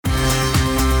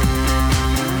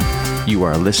You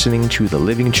are listening to the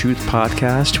Living Truth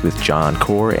Podcast with John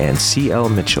Core and C.L.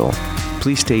 Mitchell.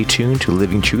 Please stay tuned to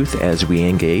Living Truth as we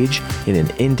engage in an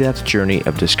in-depth journey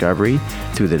of discovery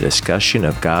through the discussion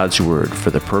of God's Word for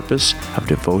the purpose of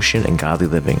devotion and godly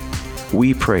living.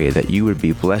 We pray that you would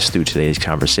be blessed through today's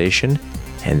conversation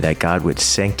and that God would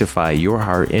sanctify your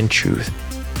heart in truth,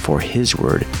 for His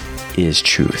Word is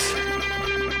truth.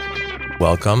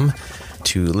 Welcome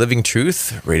to Living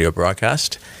Truth radio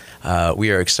broadcast. We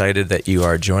are excited that you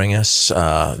are joining us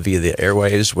via the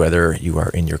airwaves, whether you are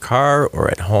in your car or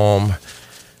at home,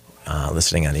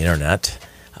 listening on the internet.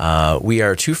 We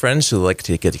are two friends who like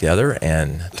to get together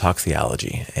and talk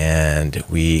theology, and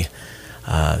we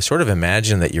sort of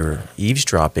imagine that you're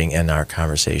eavesdropping in our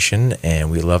conversation, and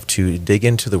we love to dig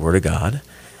into the Word of God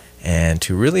and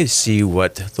to really see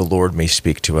what the Lord may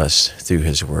speak to us through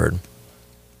His Word.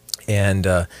 And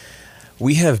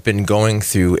we have been going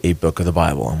through a book of the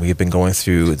Bible, and we have been going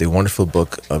through the wonderful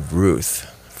book of Ruth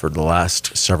for the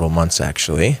last several months,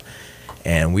 actually.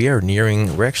 And we're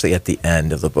actually at the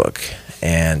end of the book.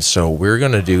 And so what we're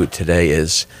going to do today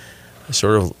is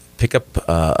sort of pick up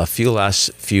a few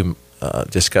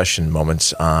discussion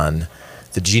moments on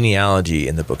the genealogy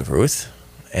in the book of Ruth.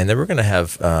 And then we're going to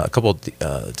have a couple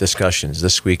discussions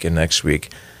this week and next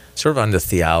week, sort of on the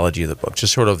theology of the book,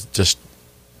 just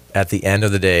at the end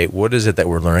of the day, what is it that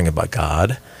we're learning about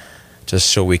God, just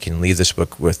so we can leave this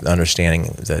book with understanding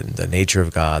the nature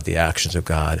of God, the actions of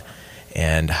God,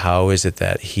 and how is it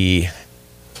that He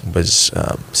was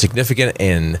significant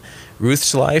in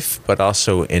Ruth's life, but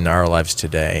also in our lives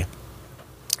today.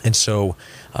 And so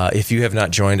if you have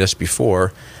not joined us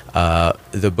before,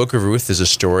 the book of Ruth is a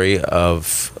story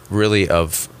of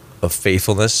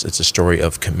faithfulness. It's a story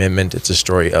of commitment. It's a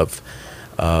story of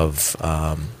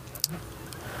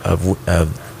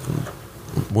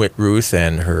Ruth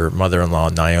and her mother-in-law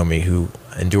Naomi, who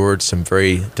endured some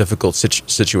very difficult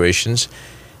situations,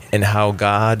 and how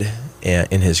God,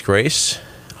 in His grace,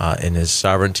 in His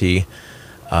sovereignty,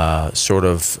 sort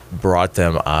of brought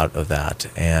them out of that.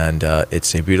 And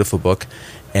it's a beautiful book,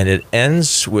 and it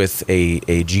ends with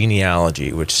a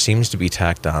genealogy, which seems to be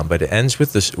tacked on, but it ends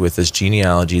with this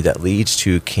genealogy that leads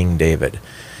to King David.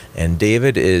 And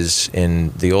David is,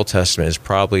 in the Old Testament,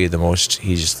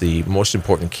 he's the most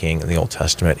important king in the Old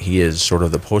Testament. He is sort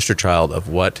of the poster child of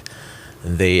what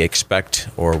they expect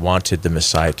or wanted the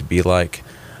Messiah to be like.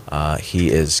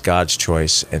 He is God's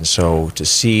choice. And so to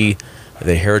see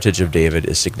the heritage of David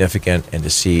is significant, and to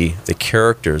see the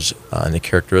characters and the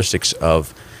characteristics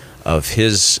of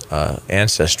his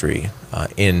ancestry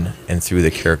in and through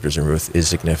the characters in Ruth is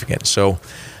significant. So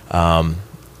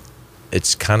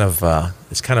it's kind of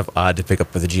odd to pick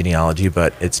up with the genealogy,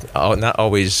 but it's not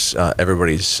always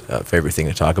everybody's favorite thing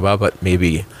to talk about. But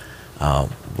maybe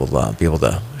we'll be able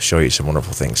to show you some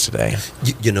wonderful things today.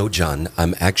 You know, John,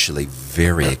 I'm actually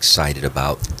very excited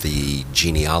about the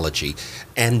genealogy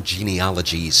and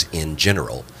genealogies in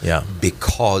general. Yeah.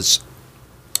 Because,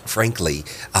 frankly,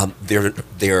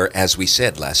 there, as we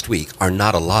said last week, are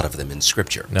not a lot of them in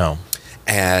Scripture. No.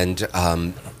 And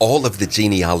all of the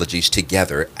genealogies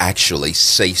together actually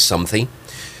say something,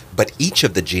 but each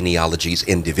of the genealogies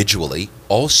individually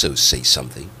also say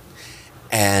something.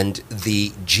 And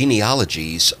the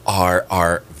genealogies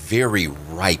are very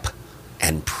ripe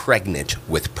and pregnant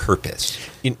with purpose.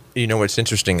 You know what's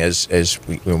interesting is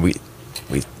when we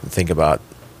think about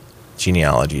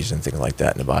genealogies and things like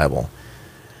that in the Bible,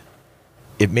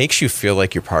 it makes you feel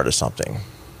like you're part of something.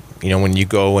 You know, when you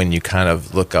go and you kind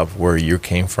of look up where you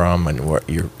came from and what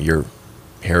your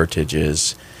heritage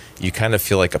is, you kind of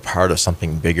feel like a part of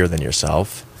something bigger than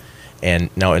yourself.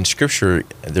 And now in Scripture,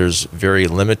 there's very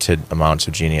limited amounts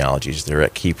of genealogies. They're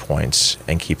at key points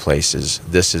and key places.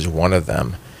 This is one of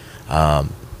them.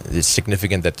 It's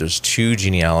significant that there's two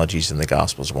genealogies in the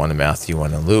Gospels, one in Matthew,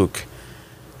 one in Luke,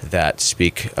 that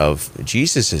speak of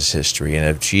Jesus' history and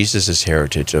of Jesus'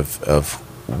 heritage, of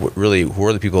really who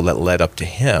are the people that led up to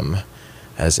Him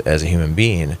as a human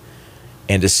being,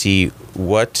 and to see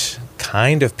what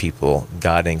kind of people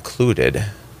God included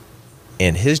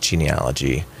in His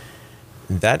genealogy.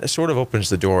 That sort of opens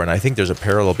the door, and I think there's a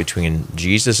parallel between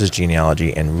Jesus'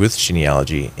 genealogy and Ruth's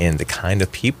genealogy in the kind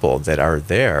of people that are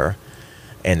there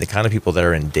and the kind of people that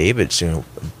are in David's.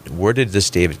 Where did this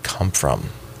David come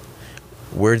from?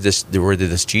 Where did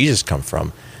this Jesus come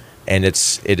from? And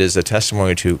it is a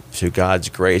testimony to God's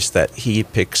grace that He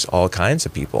picks all kinds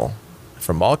of people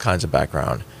from all kinds of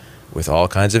background, with all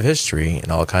kinds of history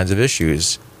and all kinds of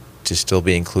issues, to still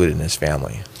be included in His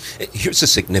family. Here's a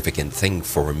significant thing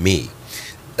for me.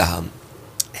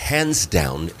 Hands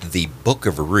down, the book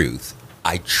of Ruth,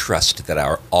 I trust that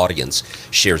our audience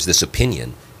shares this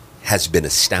opinion, has been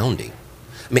astounding.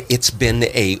 I mean, it's been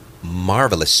a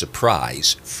marvelous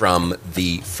surprise from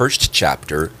the first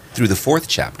chapter through the fourth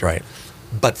chapter. Right.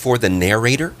 But for the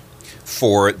narrator,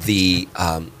 for the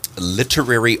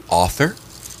literary author,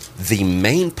 the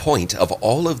main point of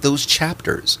all of those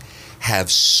chapters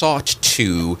have sought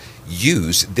to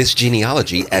use this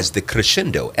genealogy as the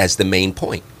crescendo, as the main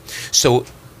point. So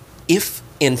if,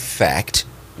 in fact,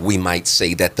 we might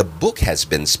say that the book has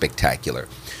been spectacular,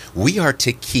 we are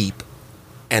to keep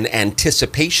an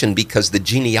anticipation, because the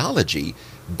genealogy,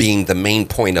 being the main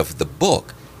point of the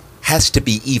book, has to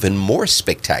be even more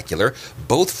spectacular,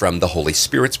 both from the Holy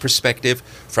Spirit's perspective,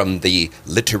 from the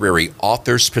literary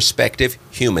author's perspective,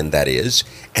 human that is,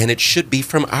 and it should be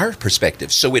from our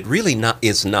perspective. So it really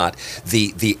is not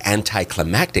the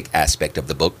anticlimactic aspect of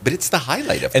the book, but it's the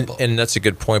highlight of the book. And that's a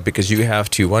good point, because you have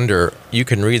to wonder, you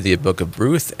can read the book of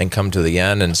Ruth and come to the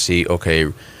end and see,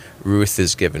 okay, Ruth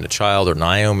is given a child, or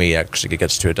Naomi actually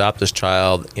gets to adopt this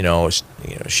child.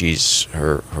 She's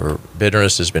her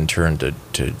bitterness has been turned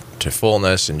to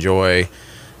fullness and joy.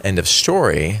 End of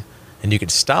story. And you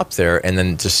could stop there and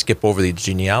then just skip over the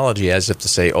genealogy as if to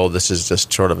say, oh, this is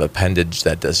just sort of appendage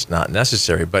that is not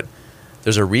necessary. But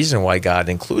there's a reason why God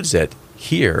includes it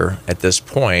here at this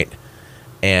point,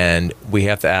 and we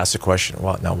have to ask the question,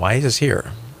 well, now why is this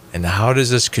here? And how does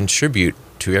this contribute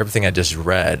to everything I just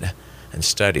read and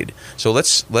studied? So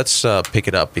let's pick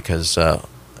it up, because our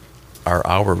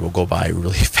hour will go by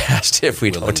really fast if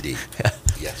we don't. Indeed.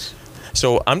 Yes.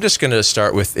 So I'm just going to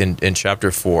start with in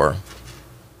chapter 4.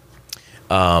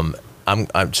 I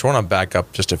just want to back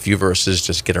up just a few verses,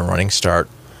 just get a running start.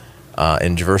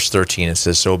 In verse 13, it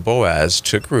says, "So Boaz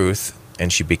took Ruth,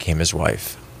 and she became his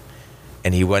wife.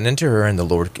 And he went into her, and the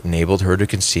Lord enabled her to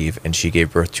conceive, and she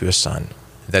gave birth to a son.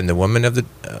 Then the woman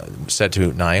said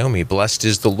to Naomi, 'Blessed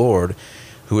is the Lord,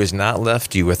 who has not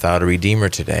left you without a redeemer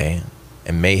today,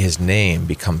 and may his name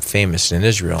become famous in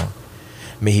Israel.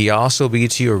 May he also be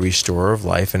to you a restorer of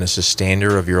life and a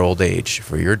sustainer of your old age.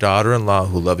 For your daughter-in-law,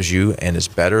 who loves you and is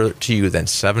better to you than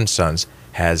 7 sons,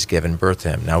 has given birth to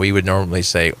him.'" Now, we would normally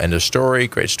say, end of story,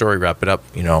 great story, wrap it up,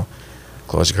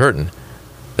 close the curtain.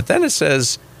 But then it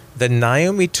says, "Then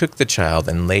Naomi took the child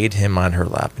and laid him on her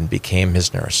lap and became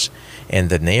his nurse. And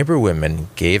the neighbor women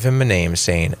gave him a name,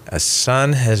 saying, 'A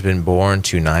son has been born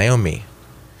to Naomi.'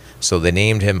 So they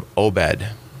named him Obed,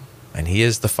 and he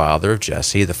is the father of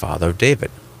Jesse, the father of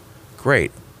David."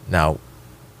 Great. Now,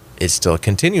 it still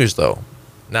continues, though.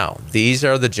 Now, these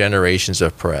are the generations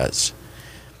of Perez.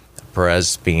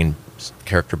 Perez being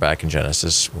character back in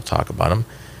Genesis, we'll talk about him.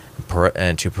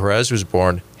 And to Perez was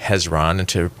born Hezron, and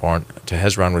to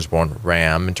Hezron was born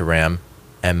Ram, and to Ram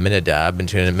Amminadab, and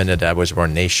to Amminadab was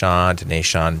born Nahshon, to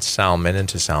Nahshon Salmon, and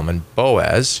to Salmon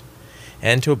Boaz,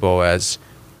 and to Boaz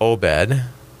Obed,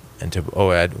 and to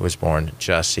Obed was born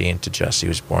Jesse, and to Jesse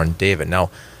was born David.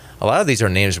 Now, a lot of these are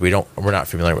names we're not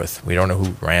familiar with. We don't know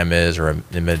who Ram is or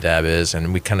Amminadab is,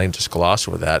 and we kind of just gloss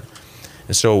over that.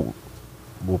 And so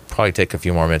we'll probably take a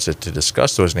few more minutes to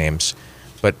discuss those names.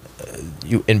 But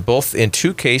in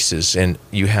two cases, and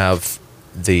you have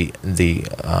the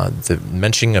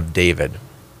mentioning of David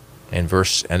in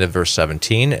end of verse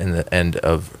 17 and the end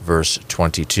of verse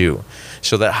 22.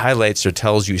 So that highlights or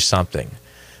tells you something,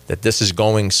 that this is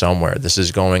going somewhere. This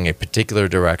is going a particular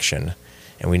direction,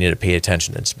 and we need to pay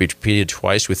attention. It's repeated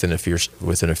twice within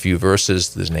a few verses.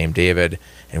 This name David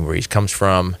and where he comes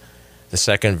from. The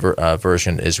second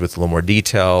version is with a little more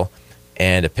detail,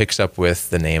 and it picks up with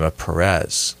the name of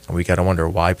Perez. And we got to wonder,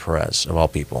 why Perez of all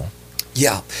people?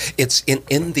 Yeah, it's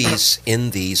in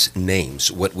these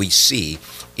names, what we see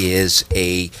is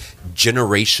a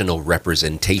generational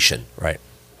representation. Right.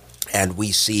 And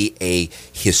we see a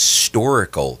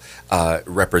historical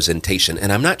representation.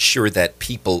 And I'm not sure that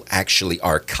people actually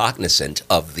are cognizant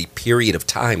of the period of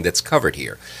time that's covered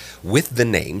here. With the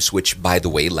names, which, by the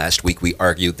way, last week we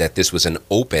argued that this was an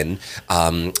open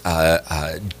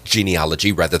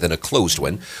genealogy rather than a closed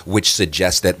one, which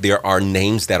suggests that there are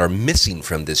names that are missing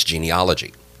from this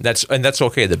genealogy. That's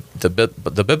okay.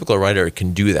 The biblical writer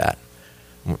can do that.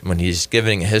 When he's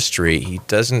giving a history, he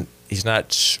doesn't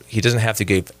have to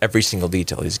give every single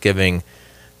detail. He's giving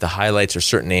the highlights or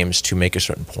certain names to make a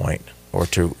certain point, or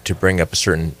to bring up a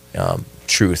certain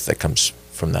truth that comes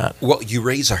from that. Well, you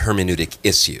raise a hermeneutic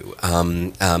issue,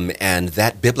 and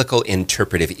that biblical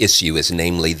interpretive issue is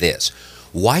namely this: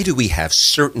 why do we have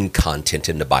certain content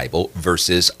in the Bible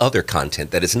versus other content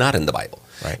that is not in the Bible?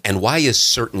 Right. And why is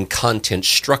certain content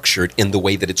structured in the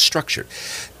way that it's structured?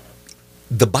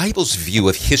 The Bible's view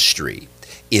of history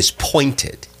is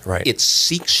pointed. Right. It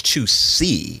seeks to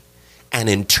see and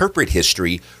interpret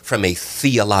history from a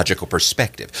theological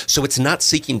perspective. So it's not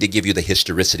seeking to give you the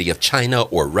historicity of China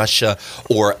or Russia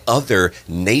or other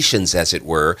nations, as it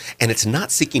were, and it's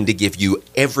not seeking to give you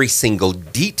every single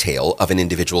detail of an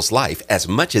individual's life as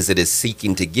much as it is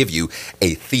seeking to give you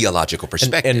a theological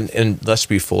perspective. And lest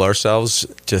we fool ourselves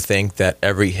to think that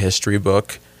every history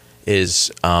book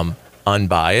is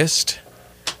unbiased.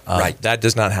 Right. That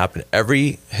does not happen.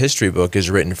 Every history book is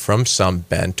written from some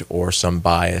bent or some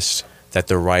bias that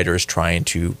the writer is trying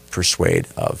to persuade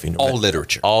of. All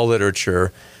literature. All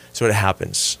literature. So it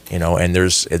happens, and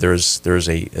there's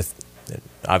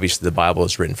obviously the Bible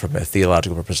is written from a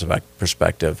theological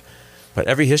perspective, but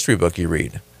every history book you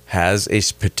read has a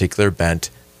particular bent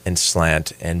and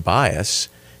slant and bias,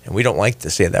 and we don't like to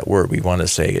say that word. We want to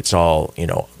say it's all,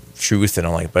 truth and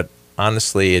all like, but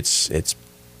honestly, it's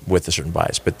with a certain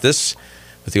bias. But this,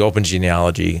 with the open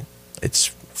genealogy, it's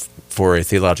for a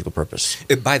theological purpose.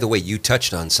 By the way, you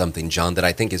touched on something, John, that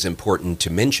I think is important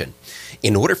to mention.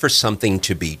 In order for something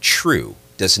to be true,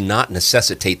 does not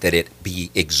necessitate that it be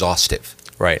exhaustive.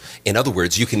 Right. In other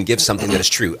words, you can give something that is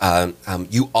true.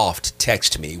 You oft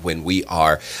text me when we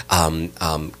are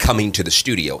coming to the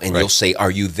studio, and you'll say,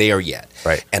 "Are you there yet?"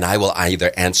 Right. And I will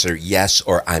either answer yes,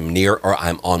 or I'm near, or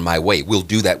I'm on my way. We'll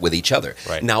do that with each other.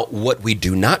 Right. Now, what we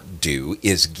do not do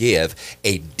is give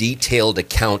a detailed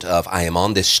account of, I am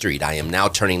on this street, I am now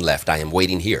turning left, I am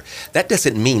waiting here. That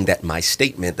doesn't mean that my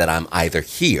statement that I'm either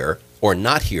here or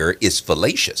not here is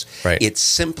fallacious. Right. It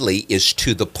simply is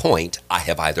to the point. I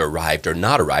have either arrived or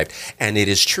not arrived, and it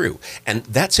is true. And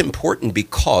that's important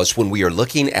because when we are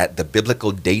looking at the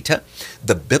biblical data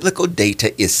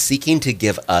is seeking to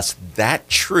give us that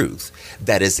truth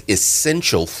that is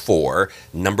essential for,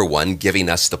 number one, giving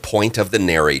us the point of the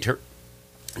narrator.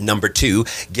 Number two,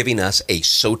 giving us a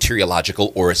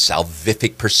soteriological or a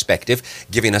salvific perspective,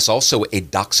 giving us also a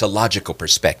doxological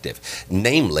perspective.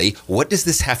 Namely, what does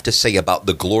this have to say about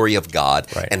the glory of God,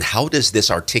 right, and how does this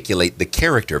articulate the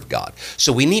character of God?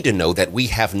 So we need to know that we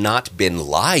have not been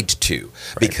lied to,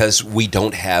 right, because we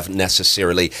don't have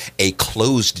necessarily a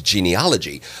closed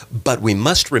genealogy, but we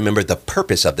must remember the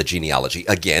purpose of the genealogy.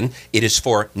 Again, it is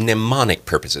for mnemonic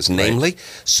purposes, namely,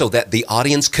 right, so that the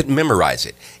audience could memorize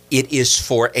it. It is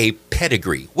for a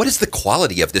pedigree. What is the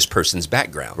quality of this person's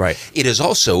background? Right. It is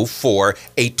also for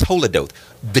a toledoth,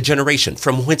 the generation.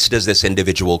 From whence does this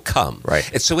individual come?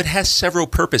 Right. And so it has several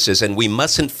purposes, and we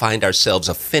mustn't find ourselves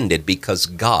offended because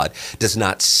God does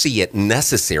not see it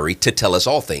necessary to tell us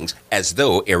all things, as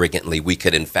though arrogantly we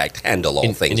could in fact handle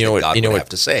all things that God would have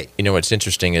to say. What's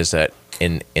interesting is that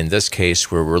in this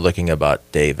case where we're looking about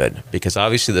David, because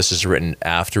obviously this is written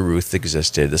after Ruth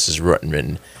existed, this is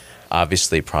written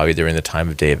obviously probably during the time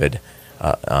of David,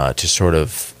 to sort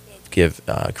of give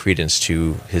credence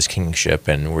to his kingship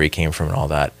and where he came from and all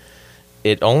that.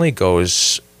 It only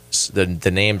goes,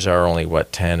 the names are only,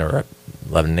 10 or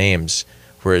 11 names,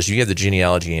 whereas you have the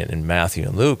genealogy in Matthew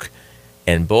and Luke,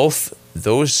 and both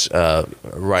those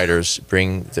writers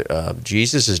bring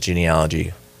Jesus'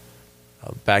 genealogy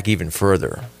back even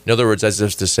further. In other words, as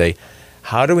if to say,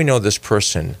 how do we know this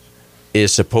person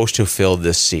is supposed to fill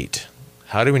this seat?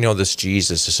 How do we know this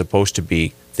Jesus is supposed to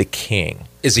be the king?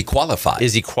 Is he qualified?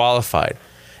 Is he qualified?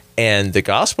 And the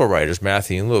gospel writers,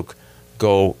 Matthew and Luke,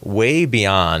 go way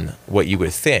beyond what you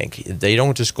would think. They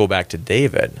don't just go back to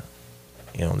David.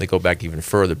 They go back even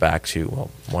further back to,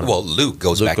 Luke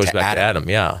goes back to Adam.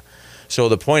 Yeah. So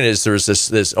the point is there's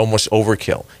this almost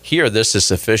overkill. Here, this is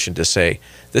sufficient to say,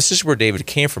 this is where David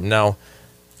came from. Now,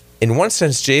 in one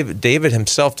sense, David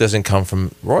himself doesn't come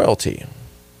from royalty.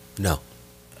 No.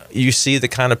 You see the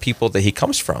kind of people that he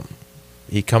comes from.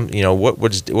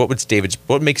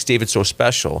 What makes David so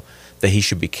special that he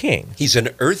should be king? He's an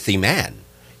earthly man.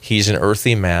 He's an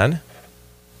earthly man.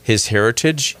 His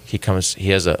heritage, he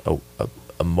has a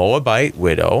Moabite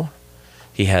widow.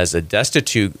 He has a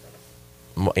destitute,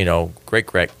 great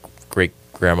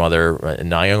grandmother,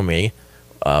 Naomi,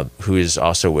 who is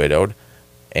also widowed.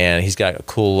 And he's got a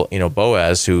cool,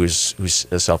 Boaz, who's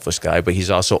a selfless guy, but he's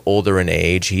also older in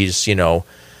age. He's,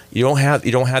 you don't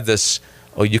have this,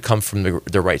 you come from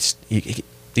the right.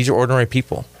 These are ordinary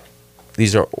people.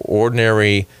 These are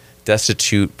ordinary,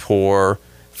 destitute, poor,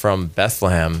 from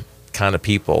Bethlehem kind of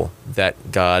people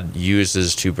that God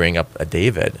uses to bring up a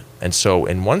David. And so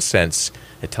in one sense,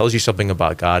 it tells you something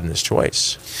about God and his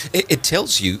choice. It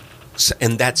tells you,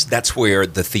 and that's where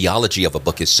the theology of a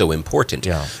book is so important.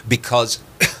 Yeah. Because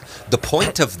the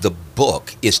point of the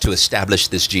book is to establish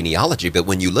this genealogy, but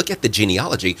when you look at the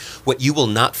genealogy, what you will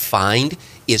not find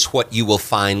is what you will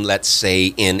find, let's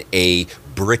say, in a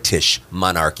British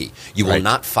monarchy. You will Right.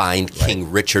 not find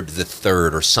King Richard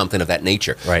III or something of that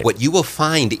nature. Right. What you will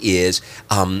find is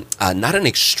not an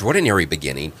extraordinary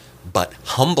beginning, but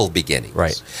humble beginnings.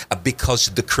 Right. Because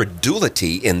the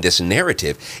credulity in this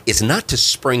narrative is not to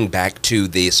spring back to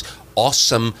this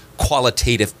awesome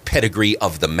qualitative pedigree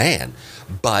of the man,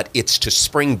 but it's to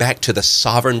spring back to the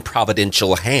sovereign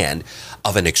providential hand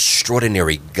of an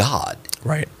extraordinary God.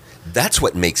 Right. That's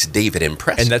what makes David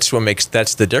impressive. And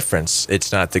that's the difference.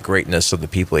 It's not the greatness of the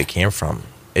people he came from.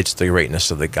 It's the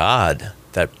greatness of the God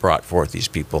that brought forth these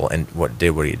people and what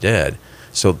he did.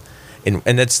 So, and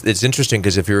it's interesting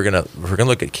because if we're gonna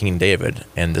look at King David,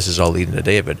 and this is all leading to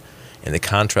David, and the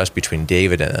contrast between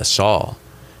David and Saul,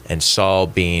 and Saul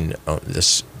being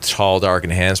this tall, dark,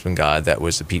 and handsome God that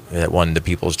won the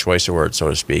people's choice award, so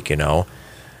to speak,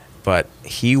 but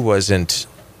he wasn't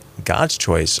God's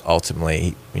choice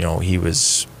ultimately. He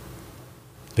was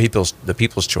the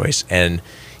people's choice, and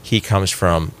he comes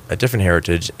from a different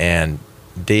heritage. And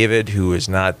David, who is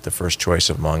not the first choice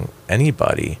among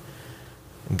anybody,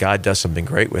 God does something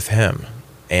great with him,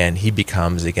 and he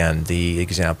becomes again the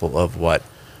example of what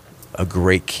a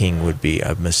great king would be,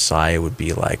 a Messiah would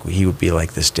be like. He would be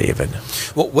like this David.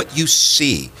 Well, what you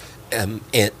see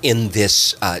in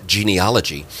this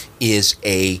genealogy is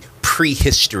a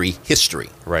prehistory history.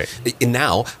 Right.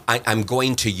 Now, I'm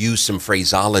going to use some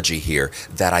phraseology here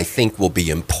that I think will be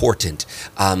important.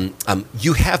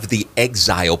 You have the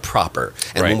exile proper.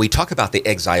 And when we talk about the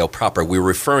exile proper, we're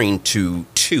referring to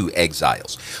two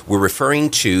exiles. We're referring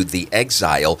to the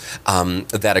exile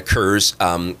that occurs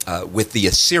with the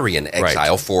Assyrian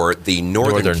exile for the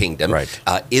northern kingdom,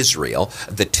 Israel,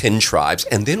 the 10 tribes.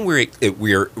 And then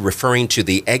we're referring to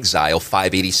the exile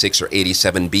 586 or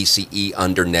 87 BCE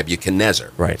under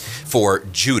Nebuchadnezzar for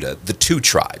Judah, the 2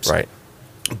 tribes. Right.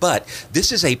 But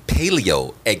this is a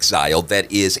paleo exile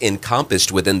that is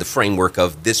encompassed within the framework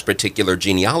of this particular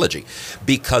genealogy,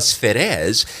 because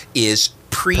Pharez is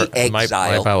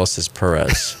pre-exile. My Bible says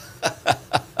Perez.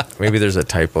 Maybe there's a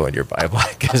typo in your Bible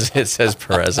because it says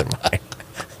Perez in mine.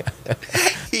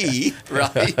 He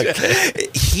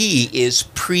is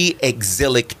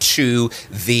pre-exilic to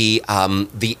the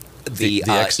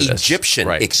Egyptian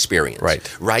experience,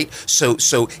 right?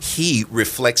 So he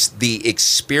reflects the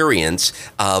experience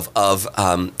of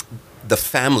the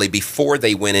family before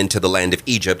they went into the land of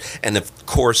Egypt, and of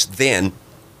course then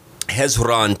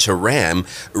Hezron Taram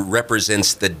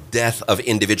represents the death of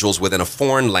individuals within a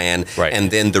foreign land,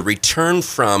 and then the return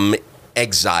from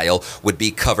exile would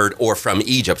be covered, or from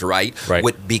Egypt,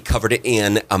 would be covered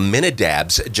in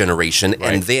Aminadab's generation,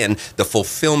 and then the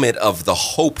fulfillment of the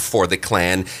hope for the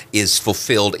clan is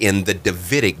fulfilled in the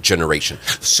Davidic generation.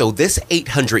 So this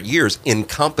 800 years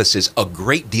encompasses a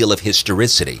great deal of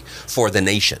historicity for the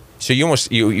nation. So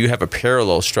you have a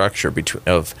parallel structure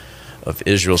of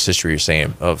Israel's history. You're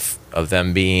saying of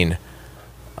them being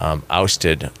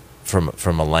ousted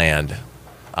from a land.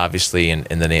 Obviously,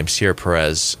 in the name Seir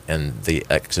Perez and the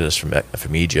exodus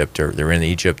from Egypt, they're in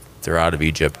Egypt, they're out of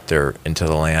Egypt, they're into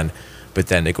the land, but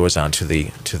then it goes on to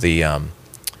the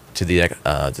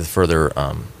further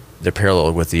the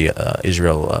parallel with the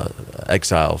Israel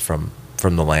exile from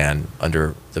the land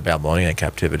under the Babylonian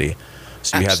captivity.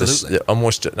 So you have this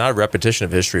almost not a repetition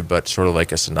of history, but sort of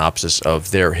like a synopsis of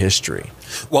their history.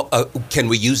 Well, can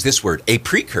we use this word? A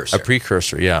precursor. A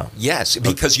precursor, yeah. Yes,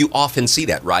 because you often see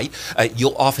that, right?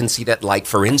 You'll often see that, like,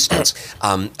 for instance,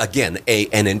 again,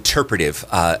 an interpretive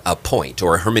point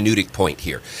or a hermeneutic point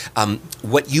here.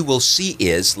 What you will see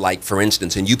is, like, for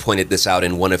instance, and you pointed this out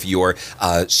in one of your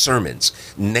sermons,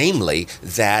 namely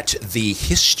that the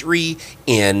history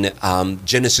in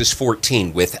Genesis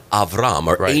 14 with Avram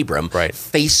or Abram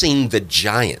facing the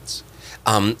giants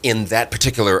in that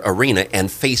particular arena and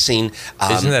facing...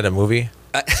 Isn't that a movie?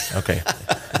 Okay.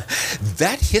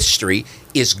 That history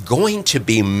is going to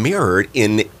be mirrored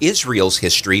in Israel's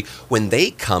history when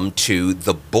they come to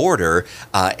the border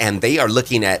and they are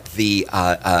looking at the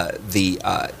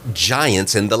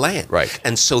giants in the land. Right.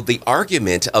 And so the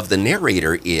argument of the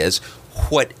narrator is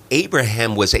what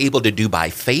Abraham was able to do by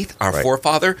faith, our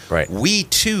forefather, we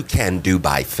too can do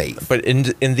by faith. But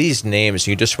in these names,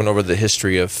 you just went over the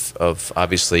history of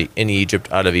obviously in Egypt,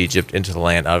 out of Egypt, into the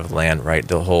land, out of the land, right?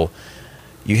 The whole...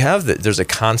 You have there's a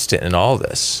constant in all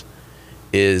this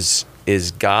is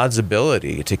God's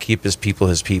ability to keep his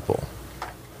people,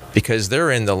 because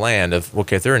they're in the land of,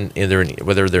 okay, if they're in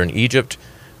whether they're in Egypt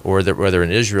or whether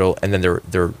in Israel, and then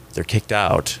they're kicked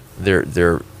out,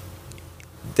 they're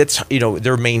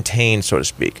maintained, so to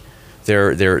speak.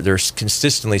 they're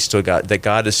consistently still God. That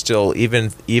God is still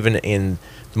even in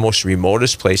the most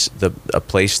remotest place, a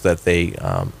place that they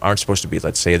aren't supposed to be.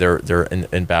 Let's say they're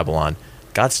in Babylon.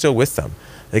 God's still with them.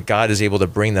 That God is able to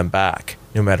bring them back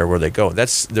no matter where they go.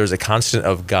 There's a constant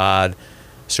of God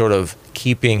sort of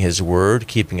keeping his word,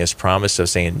 keeping his promise of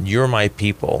saying, you're my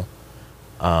people.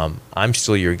 I'm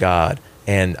still your God.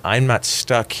 And I'm not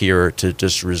stuck here to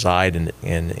just reside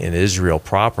in Israel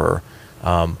proper.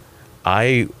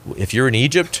 If you're in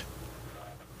Egypt,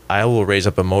 I will raise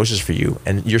up a Moses for you,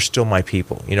 and you're still my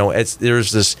people.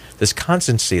 There's this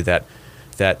constancy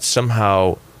that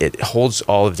somehow it holds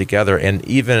all of it together, and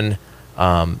even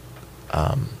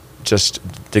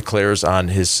just declares on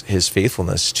his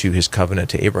faithfulness to his covenant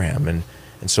to Abraham, and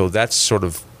so that's sort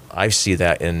of, I see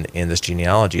that in this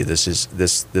genealogy. This is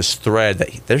this thread that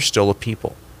they're still a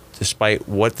people, despite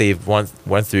what they've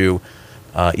went through,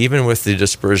 even with the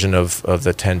dispersion of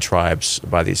the 10 tribes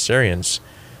by the Assyrians,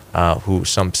 who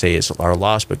some say are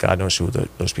lost, but God knows who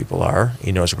those people are.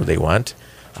 He knows where they went.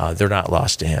 They're not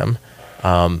lost to him.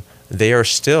 They are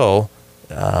still.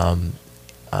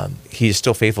 He is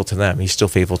still faithful to them. He's still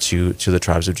faithful to the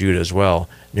tribes of Judah as well,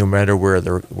 no matter where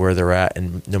they're at,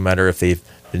 and no matter if they've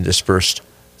been dispersed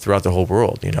throughout the whole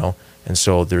world. And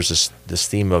so there's this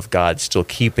theme of God still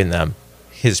keeping them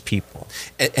his people.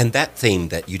 And that theme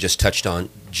that you just touched on,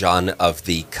 John, of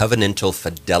the covenantal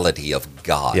fidelity of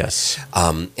God. Yes.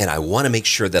 And I want to make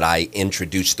sure that I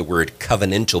introduce the word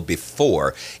covenantal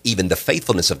before even the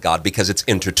faithfulness of God, because it's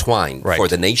intertwined for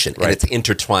the nation, and it's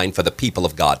intertwined for the people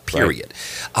of God, period.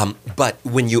 Right. But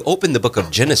when you open the book of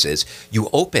Genesis, you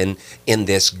open in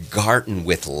this garden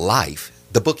with life.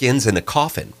 The book ends in a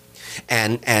coffin.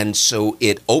 And so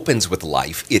it opens with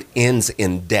life, it ends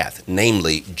in death,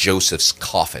 namely Joseph's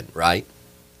coffin, right?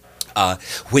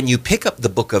 When you pick up the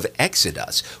book of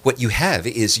Exodus, what you have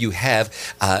is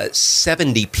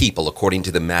 70 people according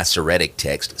to the Masoretic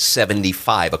text,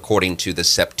 75 according to the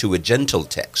Septuagintal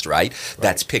text, right?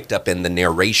 That's picked up in the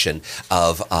narration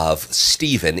of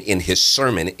Stephen in his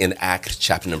sermon in Acts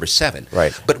chapter number 7.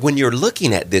 Right. But when you're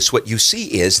looking at this, what you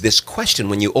see is this question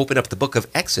when you open up the book of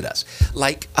Exodus,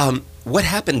 like, what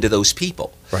happened to those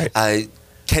people? Right.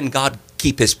 Can God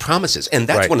keep his promises? And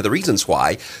that's one of the reasons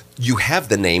why you have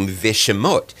the name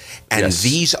Veshemot. And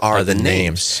these are the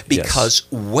names. Because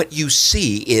what you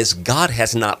see is God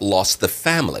has not lost the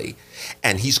family,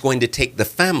 and he's going to take the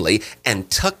family and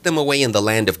tuck them away in the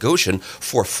land of Goshen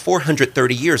for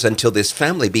 430 years until this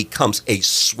family becomes a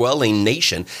swelling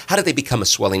nation. How do they become a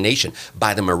swelling nation?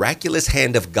 By the miraculous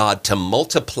hand of God to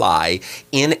multiply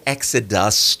in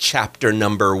Exodus chapter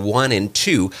number 1 and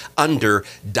 2 under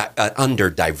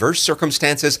diverse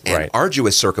circumstances and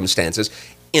arduous circumstances,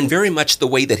 in very much the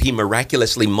way that he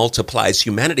miraculously multiplies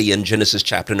humanity in Genesis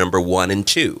chapter number 1 and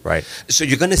 2. Right. So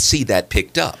you're going to see that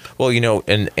picked up. Well,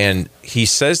 and he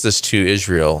says this to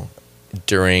Israel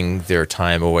during their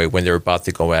time away, when they're about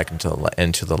to go back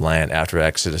into the land after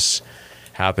Exodus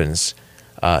happens.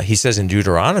 He says in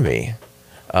Deuteronomy,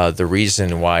 the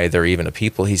reason why they're even a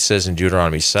people, he says in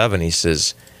Deuteronomy 7, he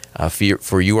says,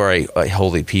 for you are a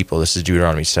holy people. This is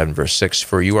Deuteronomy 7, verse 6.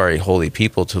 For you are a holy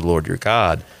people to the Lord your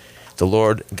God. The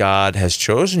Lord God has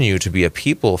chosen you to be a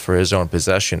people for his own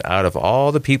possession out of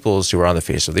all the peoples who are on the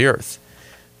face of the earth.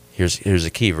 Here's the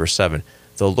key, verse 7.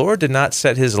 The Lord did not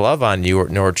set his love on you,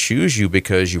 nor choose you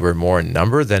because you were more in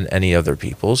number than any other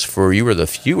peoples, for you were the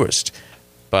fewest,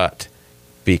 but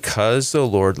because the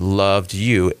Lord loved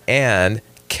you and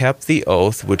kept the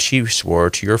oath which he swore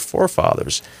to your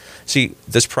forefathers. See,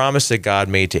 this promise that God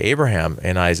made to Abraham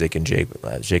and Isaac and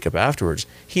Jacob afterwards,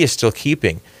 he is still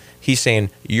keeping. He's saying,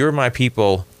 you're my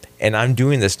people, and I'm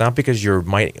doing this not because you're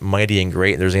mighty and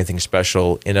great and there's anything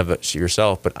special in of it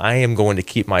yourself, but I am going to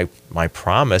keep my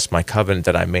promise, my covenant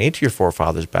that I made to your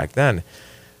forefathers back then.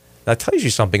 That tells you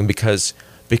something, because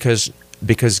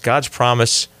God's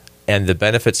promise and the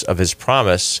benefits of his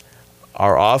promise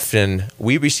are often,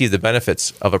 we receive the benefits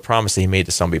of a promise that he made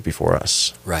to somebody before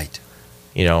us. Right.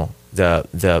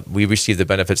 We receive the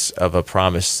benefits of a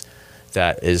promise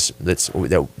that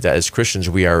as Christians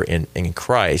we are in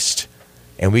Christ,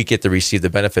 and we get to receive the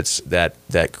benefits that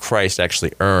Christ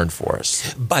actually earned for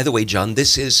us. By the way, John,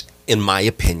 this is, in my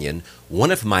opinion,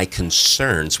 one of my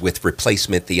concerns with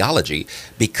replacement theology,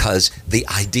 because the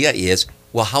idea is,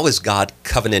 well, how is God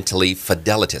covenantally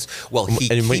fidelitous? Well,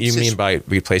 and what you mean by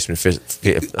replacement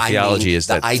theology is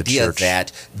that the idea church,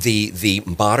 that the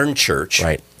modern church,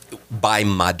 by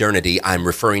modernity, I'm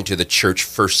referring to the church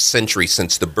first century,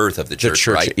 since the birth of the church,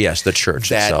 right? Yes, the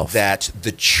church itself. That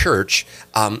the church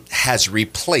has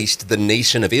replaced the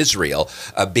nation of Israel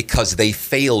because they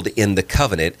failed in the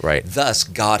covenant. Right. Thus,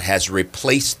 God has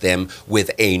replaced them with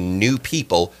a new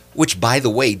people, which, by the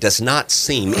way, does not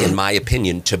seem, in my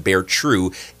opinion, to bear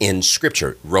true in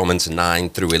Scripture. Romans 9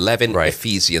 through 11, right.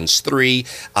 Ephesians 3.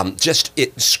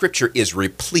 Scripture is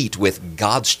replete with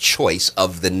God's choice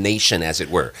of the nation, as it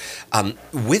were.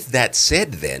 With that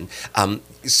said, then,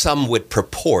 some would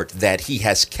purport that he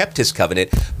has kept his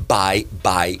covenant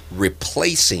by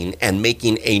replacing and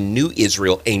making a new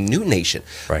Israel, a new nation.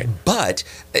 Right. But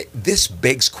this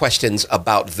begs questions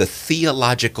about the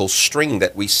theological string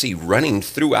that we see running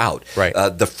throughout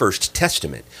the First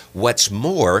Testament. What's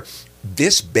more,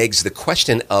 this begs the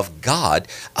question of God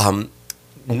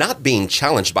not being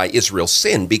challenged by Israel's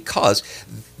sin, because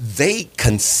they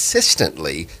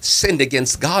consistently sinned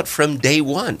against God from day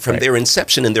one, from their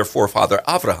inception in their forefather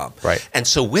Abraham. Right. And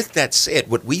so with that said,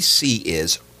 what we see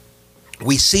is,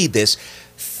 we see this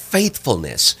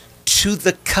faithfulness to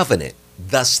the covenant,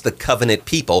 thus the covenant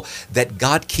people that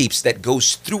God keeps, that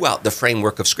goes throughout the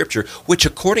framework of Scripture, which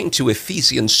according to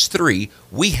Ephesians 3,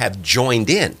 we have joined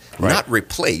in, not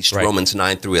replaced, Romans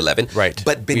 9 through 11,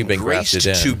 but been graced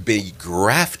to be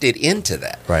grafted into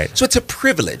that. Right. So it's a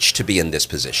privilege to be in this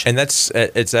position. And it's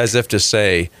as if to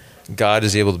say, God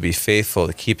is able to be faithful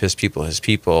to keep his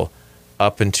people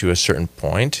up into a certain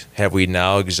point. Have we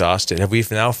now exhausted? Have we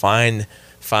now found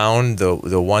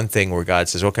the one thing where God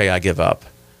says, okay, I give up?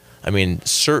 I mean,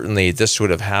 certainly this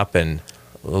would have happened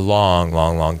a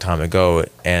long time ago,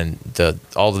 and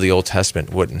all of the Old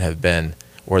Testament wouldn't have been,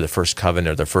 or the First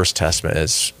Covenant or the First Testament,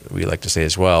 as we like to say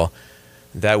as well,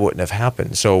 that wouldn't have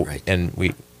happened. So, and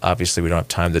we obviously we don't have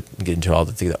time to get into all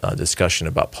the discussion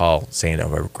about Paul saying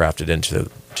that we're grafted to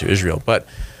Israel. But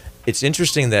it's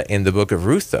interesting that in the book of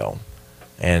Ruth, though,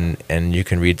 and you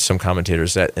can read some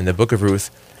commentators that in the book of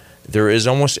Ruth, there is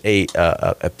almost a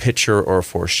picture or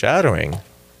foreshadowing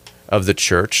of the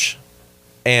church,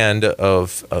 and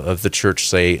of the church,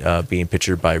 say, being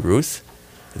pictured by Ruth,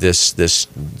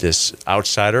 this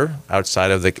outsider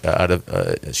outside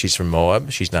of she's from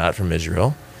Moab, she's not from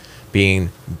Israel, being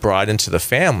brought into the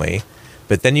family.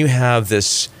 But then you have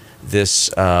this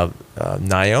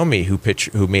Naomi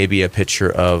who may be a picture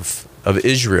of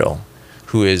Israel,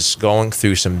 who is going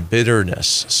through some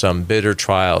bitterness, some bitter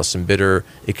trials, some bitter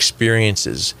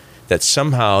experiences, that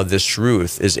somehow this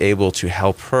Ruth is able to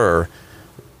help her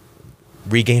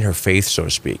regain her faith, so to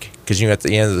speak. Because at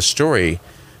the end of the story,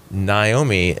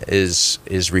 Naomi is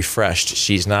refreshed.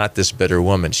 She's not this bitter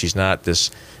woman. She's not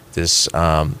she's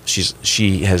gone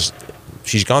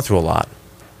through a lot.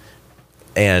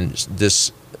 And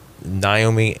this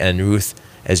Naomi and Ruth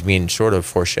as being sort of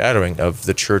foreshadowing of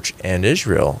the church and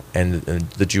Israel and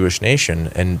the Jewish nation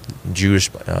and Jewish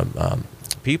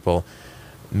people,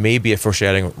 may be a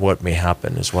foreshadowing of what may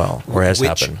happen as well, or has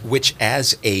happened. Which,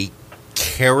 as a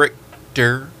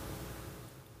character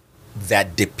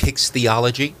that depicts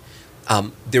theology,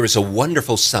 there is a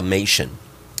wonderful summation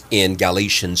in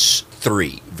Galatians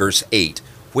 3, verse 8,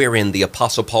 wherein the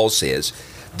Apostle Paul says,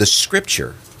 "The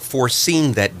Scripture,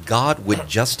 foreseeing that God would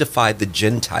justify the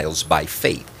Gentiles by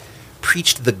faith,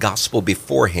 preached the gospel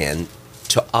beforehand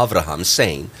to Abraham,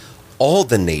 saying, 'All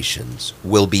the nations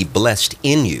will be blessed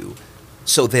in you.'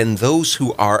 So then those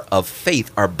who are of faith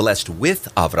are blessed with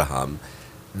Abraham,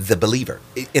 the believer."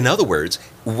 In other words,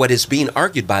 what is being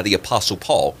argued by the Apostle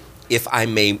Paul, if I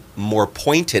may more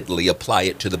pointedly apply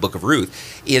it to the book of Ruth,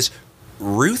 is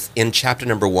Ruth in chapter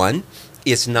number 1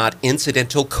 is not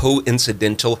incidental,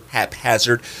 coincidental,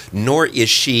 haphazard, nor is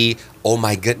she, oh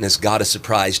my goodness, God is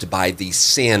surprised by the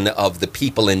sin of the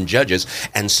people in Judges,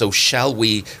 and so shall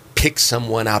we pick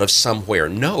someone out of somewhere?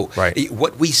 No. Right.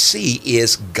 What we see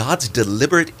is God's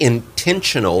deliberate,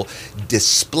 intentional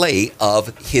display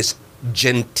of his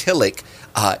gentilic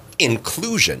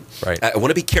inclusion. Right. I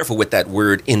want to be careful with that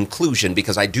word inclusion,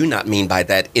 because I do not mean by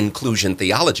that inclusion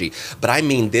theology, but I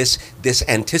mean this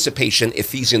anticipation,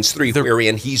 Ephesians 3,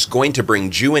 wherein he's going to bring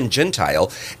Jew and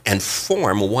Gentile and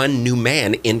form one new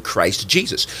man in Christ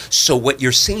Jesus. So what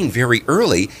you're seeing very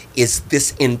early is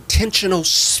this intentional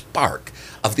spark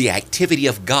of the activity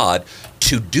of God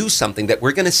to do something that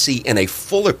we're going to see in a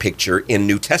fuller picture in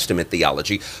New Testament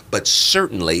theology, but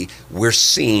certainly we're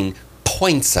seeing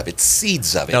points of it,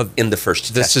 seeds of it in the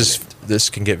First Testament. This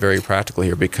can get very practical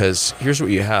here, because here's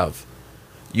what you have.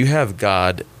 You have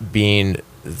God being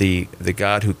the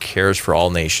God who cares for all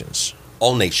nations.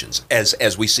 All nations,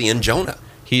 as we see in Jonah.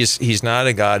 He's not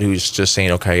a God who's just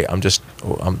saying, okay, I'm just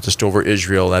over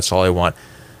Israel, that's all I want.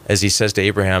 as he says to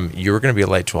Abraham, you're going to be a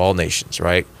light to all nations,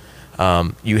 right?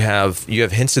 You have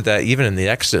hints of that even in the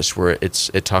Exodus, where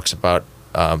it talks about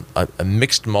a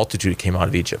mixed multitude came out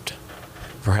of Egypt.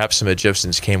 Perhaps some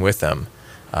Egyptians came with them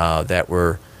that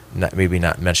were maybe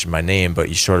not mentioned by name, but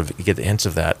you sort of get the hints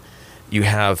of that. You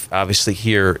have obviously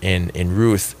here in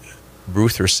Ruth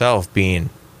herself being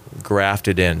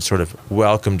grafted in, sort of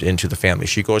welcomed into the family.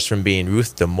 She goes from being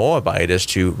Ruth the Moabitess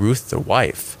to Ruth the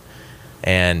wife,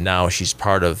 and now she's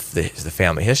part of the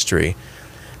family history.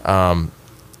 And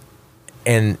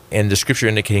the scripture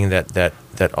indicating that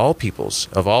all peoples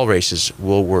of all races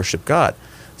will worship God.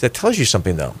 That tells you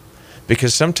something, though,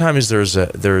 because sometimes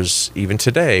there's even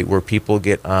today where people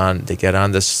get on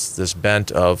this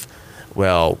bent of,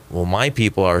 well, my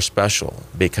people are special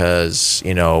because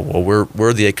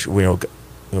we're the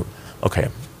okay.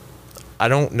 I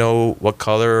don't know what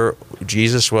color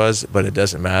Jesus was, but it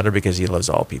doesn't matter because he loves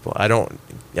all people. I don't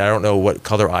know what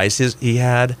color eyes he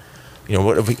had.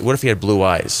 What if he had blue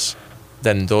eyes?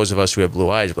 Then those of us who have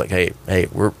blue eyes be like, hey,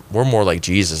 we're more like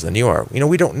Jesus than you are.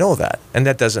 We don't know that, and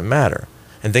that doesn't matter.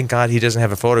 And thank God he doesn't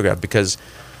have a photograph, because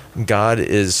God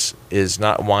is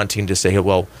not wanting to say,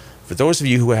 well, for those of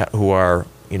you who are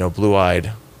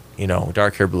blue-eyed,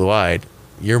 dark-haired, blue-eyed,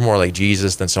 you're more like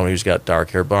Jesus than somebody who's got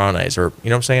dark hair, brown eyes, or you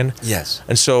know what I'm saying? Yes.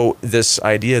 And so this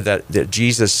idea that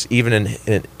Jesus, even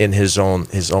in his own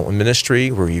ministry,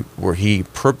 where he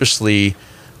purposely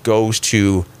goes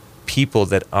to people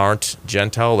that aren't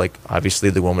Gentile, like obviously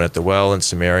the woman at the well in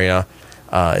Samaria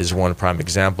is one prime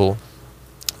example,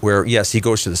 where yes, he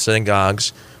goes to the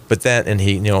synagogues, but then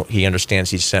he understands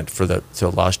he's sent to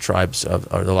the lost tribes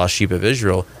or the lost sheep of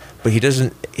Israel. But he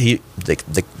doesn't. The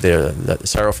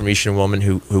Syrophoenician woman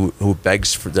who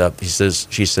begs for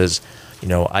she says,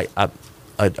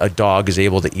 a dog is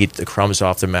able to eat the crumbs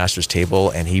off the master's table,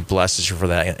 and he blesses her for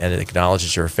that and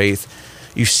acknowledges her faith.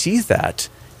 You see that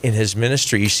in his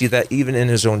ministry. You see that even in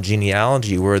his own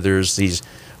genealogy, where there's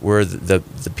where the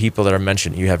people that are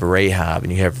mentioned. You have Rahab,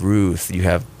 and you have Ruth. You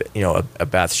have a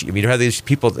Bathsheba. You have these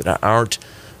people that aren't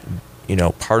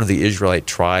part of the Israelite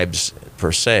tribes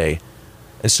per se.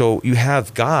 And so you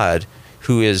have God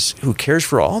who cares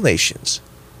for all nations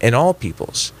and all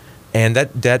peoples, and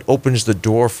that opens the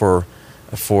door for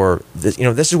this.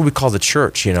 This is what we call the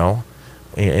church. In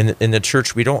the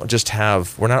church, we're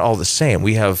not all the same.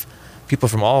 We have people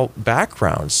from all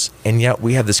backgrounds, and yet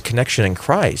we have this connection in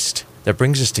Christ that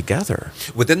brings us together.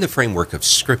 Within the framework of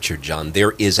Scripture, John,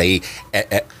 there is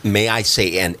may I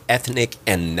say, an ethnic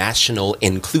and national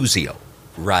inclusio,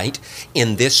 right?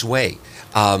 In this way.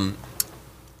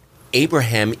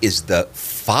 Abraham is the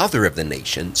father of the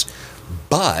nations,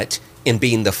 but in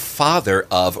being the father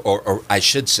of, or I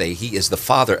should say, he is the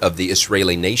father of the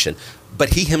Israeli nation,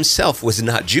 but he himself was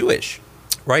not Jewish.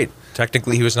 Right.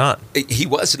 Technically, he was not. He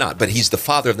was not, but he's the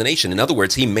father of the nation. In other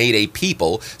words, he made a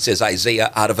people, says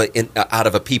Isaiah, out of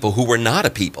a people who were not a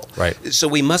people. Right. So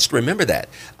we must remember that.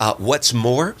 What's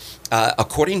more,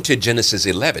 according to Genesis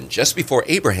 11, just before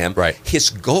Abraham, right, his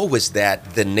goal was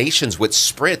that the nations would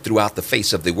spread throughout the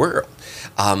face of the world.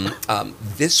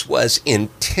 This was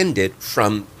intended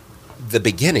from the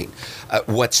beginning.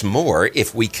 What's more,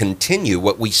 if we continue,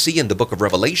 what we see in the book of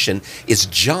Revelation is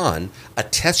John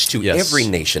attests to every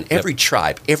nation, every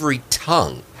tribe, every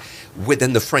tongue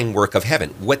within the framework of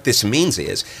heaven. What this means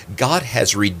is God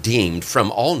has redeemed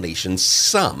from all nations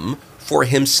some for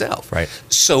himself. Right.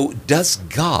 So does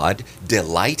God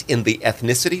delight in the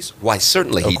ethnicities? Why,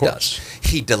 certainly he does.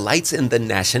 He delights in the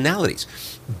nationalities.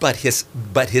 But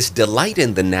his delight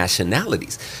in the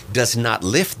nationalities does not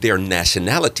lift their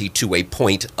nationality to a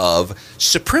point of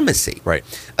supremacy. Right.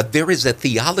 There is a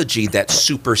theology that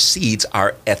supersedes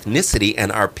our ethnicity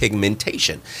and our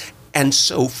pigmentation. And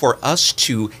so for us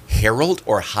to herald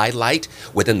or highlight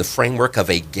within the framework of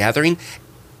a gathering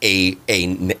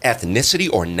an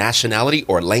ethnicity or nationality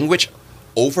or language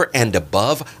over and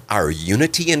above our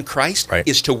unity in Christ, right,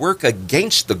 is to work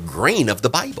against the grain of the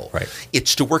Bible. Right.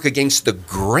 It's to work against the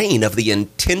grain of the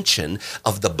intention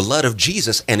of the blood of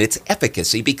Jesus and its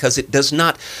efficacy, because it does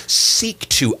not seek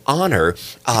to honor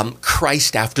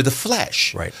Christ after the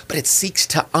flesh, right, but it seeks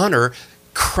to honor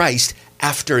Christ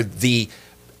after the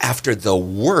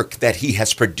work that he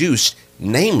has produced,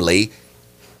 namely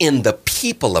in the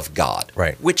people of God,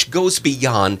 right, which goes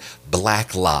beyond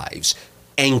black lives,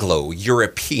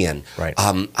 Anglo-European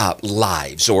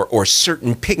lives, or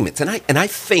certain pigments. And I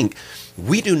think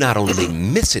we do not only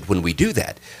miss it when we do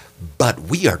that, but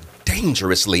we are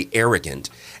dangerously arrogant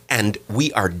And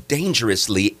we are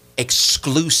dangerously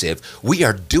exclusive. We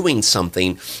are doing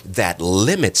something that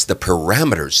limits the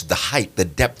parameters, the height, the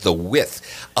depth, the width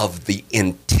of the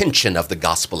intention of the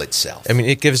gospel itself. I mean,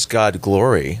 it gives God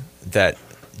glory that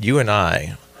you and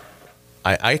I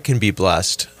can be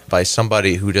blessed by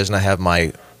somebody who does not have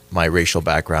my racial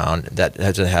background,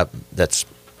 that's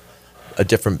a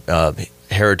different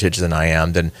heritage than I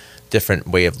am, than different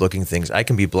way of looking things. I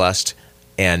can be blessed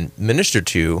and ministered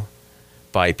to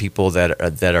by people that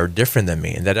are different than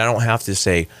me, and that I don't have to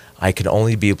say I can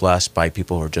only be blessed by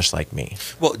people who are just like me.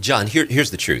 Well, John,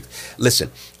 here's the truth.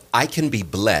 Listen, I can be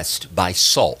blessed by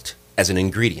salt as an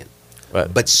ingredient,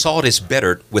 but salt is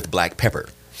better with black pepper.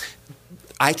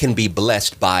 I can be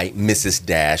blessed by Mrs.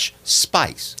 Dash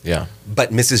spice. Yeah.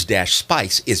 But Mrs. Dash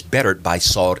spice is bettered by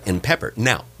salt and pepper.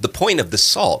 Now, the point of the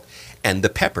salt and the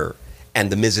pepper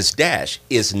and the Mrs. Dash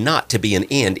is not to be an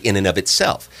end in and of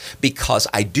itself, because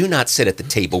I do not sit at the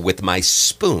table with my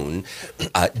spoon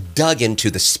dug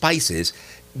into the spices.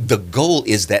 The goal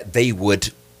is that they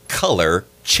would color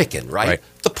chicken, right?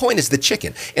 The point is the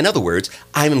chicken. In other words,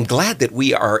 I'm glad that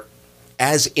we are,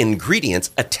 as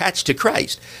ingredients, attached to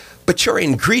Christ. But your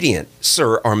ingredient,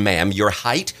 sir or ma'am, your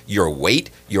height, your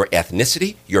weight, your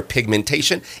ethnicity, your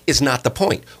pigmentation is not the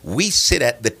point. We sit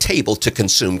at the table to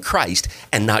consume Christ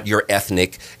and not your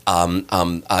ethnic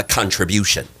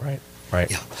contribution.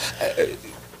 Right. Yeah.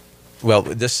 Well,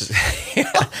 this is,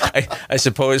 I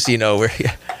suppose, we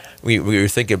were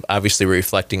thinking, obviously we're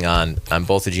reflecting on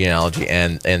both the genealogy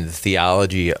and the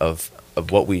theology of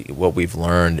what we've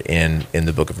learned in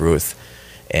the book of Ruth.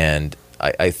 And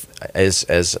as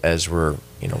we're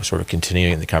sort of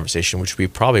continuing the conversation, which we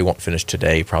probably won't finish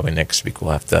today, probably next week we'll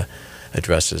have to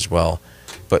address as well.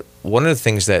 But one of the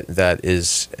things that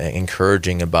is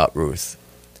encouraging about Ruth,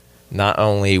 not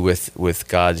only with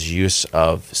God's use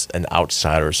of an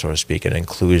outsider, so to speak, and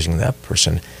including that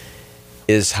person,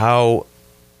 is how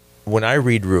when I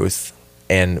read Ruth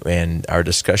and our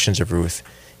discussions of Ruth,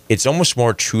 it's almost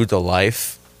more true to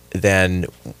life than,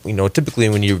 typically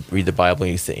when you read the Bible,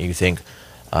 you think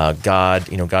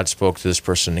God spoke to this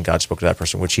person and God spoke to that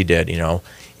person, which he did,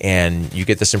 and you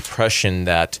get this impression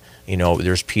that,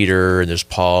 there's Peter and there's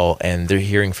Paul and they're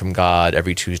hearing from God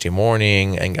every Tuesday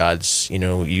morning, and God's,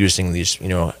 using these,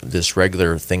 this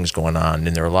regular things going on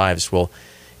in their lives. Well,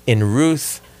 in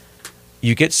Ruth,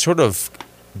 you get sort of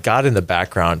God in the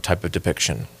background type of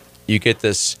depiction. You get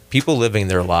this people living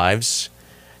their lives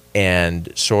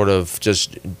and sort of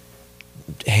just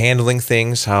handling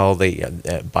things how they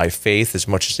by faith as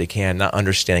much as they can, not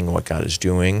understanding what God is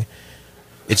doing.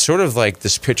 It's sort of like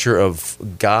this picture of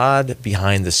God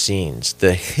behind the scenes,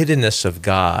 the hiddenness of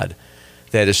God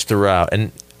that is throughout.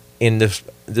 And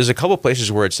there's a couple of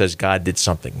places where it says God did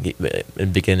something. In the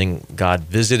beginning, God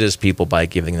visited his people by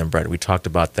giving them bread. We talked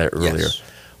about that earlier. Yes.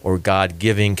 Or God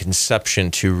giving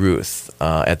conception to Ruth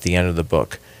at the end of the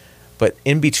book. But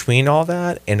in between all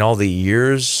that and all the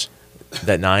years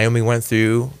that Naomi went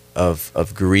through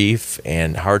of grief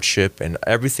and hardship and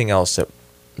everything else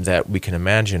that we can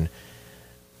imagine,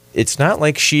 it's not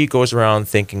like she goes around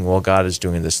thinking, well, God is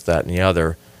doing this, that, and the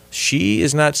other. She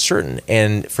is not certain.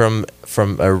 And from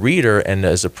a reader and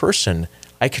as a person,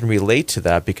 I can relate to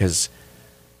that because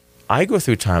I go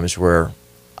through times where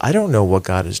I don't know what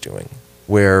God is doing,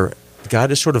 where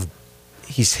God is sort of,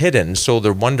 he's hidden. So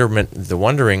the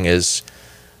wondering is,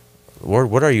 Lord,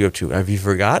 what are you up to? Have you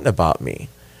forgotten about me?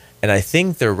 And I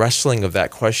think the wrestling of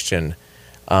that question,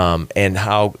 and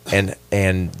how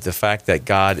and the fact that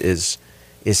God is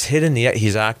hidden yet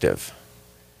he's active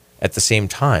at the same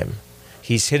time.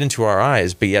 He's hidden to our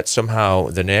eyes, but yet somehow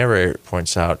the narrator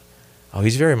points out, oh,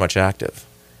 he's very much active,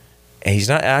 and he's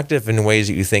not active in ways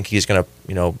that you think he's going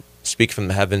to, speak from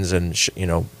the heavens and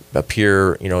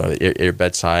appear, at your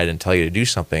bedside and tell you to do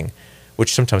something.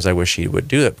 Which sometimes I wish he would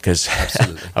do that because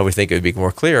I would think it would be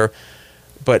more clear.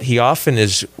 But he often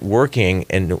is working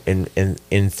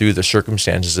in through the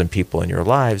circumstances and people in your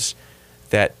lives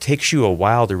that takes you a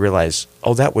while to realize,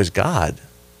 oh, that was God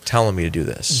telling me to do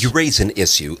this. You raise an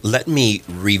issue. Let me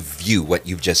review what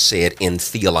you've just said in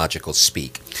theological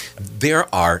speak.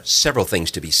 There are several things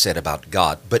to be said about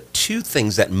God, but two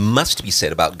things that must be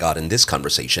said about God in this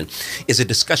conversation is a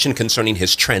discussion concerning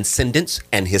his transcendence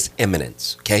and his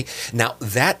immanence. Okay? Now,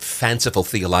 that fanciful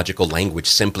theological language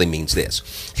simply means this.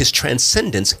 His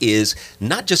transcendence is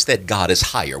not just that God is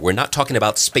higher. We're not talking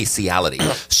about spatiality,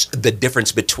 the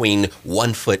difference between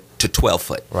 1 foot to 12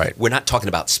 foot. Right. We're not talking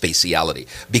about spatiality,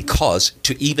 because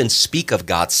to even speak of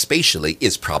God spatially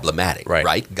is problematic,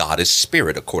 right? God is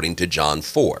spirit, according to John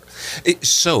 4.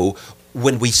 So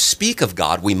when we speak of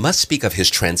God, we must speak of his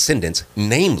transcendence,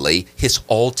 namely his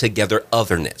altogether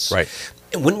otherness. Right.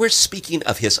 And when we're speaking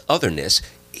of his otherness,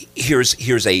 here's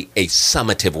a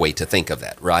summative way to think of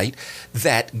that, right?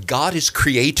 That God is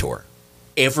creator.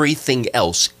 Everything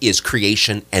else is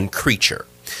creation and creature.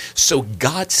 So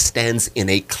God stands in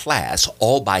a class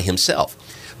all by himself.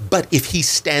 But if he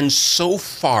stands so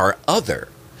far other,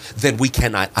 then we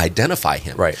cannot identify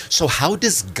him. Right. So how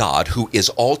does God, who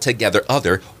is altogether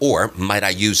other, or might I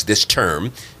use this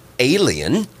term,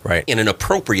 alien, right, in an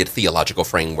appropriate theological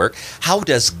framework, how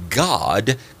does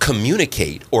God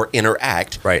communicate or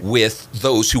interact right, with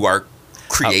those who are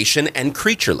creation and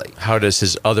creaturely? How does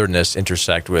his otherness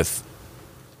intersect with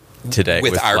today,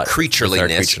 with our life,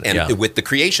 creatureliness and with the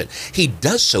creation? He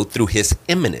does so through his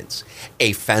immanence,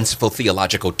 a fanciful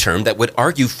theological term that would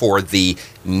argue for the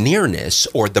nearness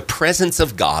or the presence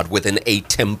of God within a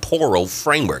temporal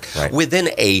framework, right, within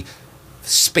a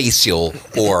spatial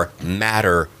or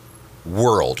matter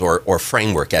world or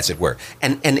framework, as it were.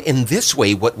 And in this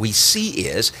way, what we see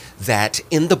is that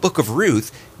in the book of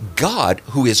Ruth, God,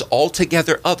 who is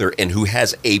altogether other and who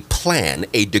has a plan,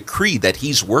 a decree that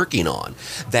he's working on,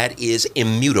 that is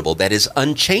immutable, that is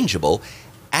unchangeable,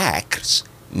 acts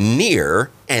near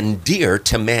and dear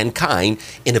to mankind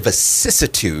in a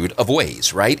vicissitude of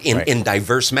ways, right? In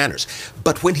diverse manners.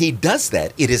 But when he does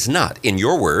that, it is not, in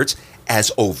your words,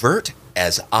 as overt,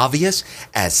 as obvious,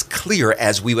 as clear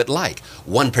as we would like.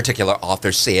 One particular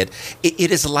author said,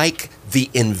 it is like the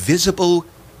invisible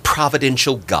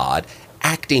providential God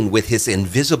acting with his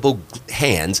invisible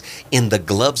hands in the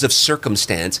gloves of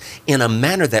circumstance in a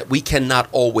manner that we cannot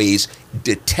always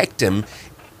detect him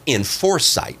in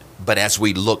foresight. But as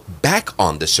we look back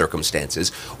on the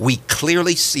circumstances, we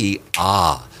clearly see,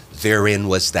 therein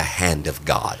was the hand of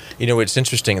God. You know, it's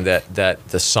interesting that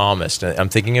the psalmist, and I'm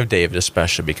thinking of David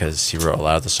especially because he wrote a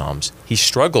lot of the Psalms, he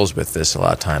struggles with this a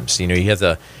lot of times. You know, you have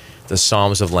the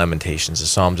Psalms of Lamentations, the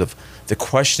Psalms of the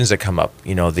questions that come up,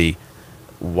 you know, he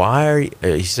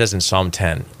says in Psalm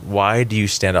 10, why do you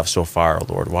stand off so far, O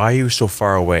Lord? Why are you so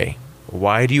far away?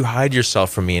 Why do you hide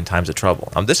yourself from me in times of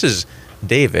trouble? This is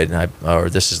David, or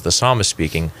this is the psalmist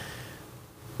speaking,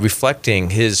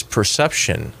 reflecting his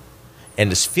perception and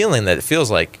this feeling that it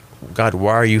feels like, God,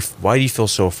 why do you feel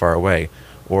so far away?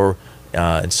 Or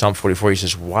in Psalm 44, he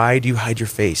says, why do you hide your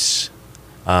face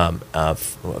and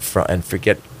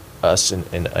forget us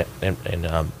in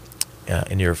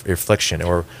your affliction?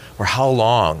 Or how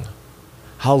long,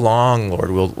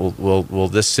 Lord, will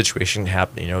this situation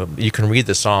happen? You know, you can read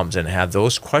the Psalms and have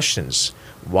those questions.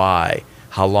 Why?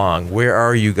 How long? Where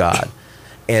are you, God?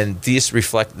 And these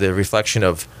reflect the reflection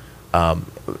of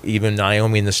even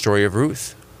Naomi in the story of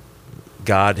Ruth.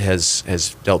 God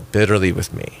has dealt bitterly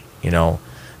with me. You know,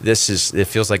 it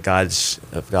feels like God's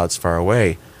far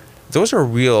away. Those are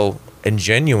real and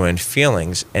genuine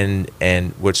feelings, and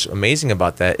what's amazing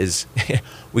about that is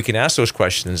we can ask those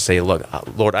questions and say, look,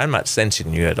 Lord, I'm not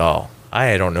sensing you at all.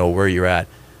 I don't know where you're at.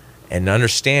 And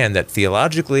understand that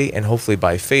theologically and hopefully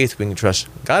by faith we can trust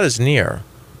God is near.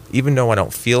 Even though I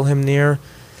don't feel him near,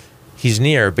 he's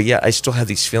near, but yet I still have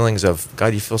these feelings of,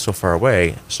 God, you feel so far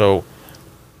away. So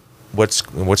what's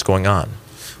going on?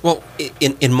 Well,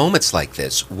 in moments like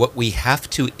this, what we have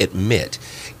to admit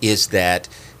is that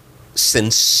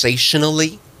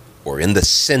sensationally, or in the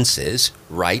senses,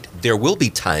 right, there will be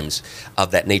times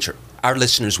of that nature. Our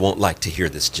listeners won't like to hear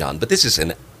this, John, but this is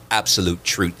an absolute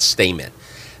truth statement,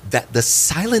 that the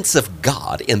silence of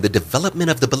God in the development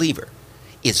of the believer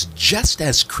is just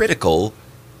as critical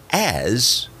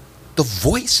as the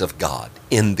voice of God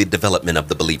in the development of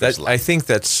the believer's life. I think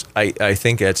that's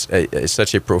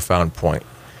such a profound point,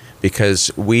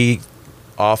 because we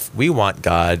want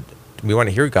God, we want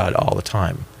to hear God all the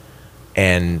time,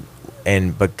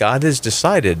 but God has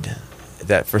decided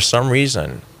that for some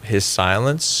reason his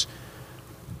silence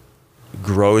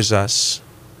grows us,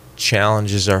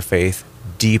 challenges our faith,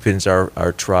 deepens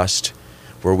our trust,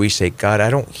 where we say, God, I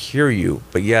don't hear you,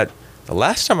 but yet the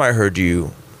last time I heard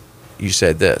you, you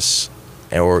said this,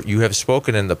 or you have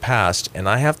spoken in the past, and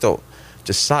I have to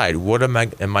decide, what am I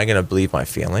going to believe my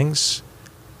feelings?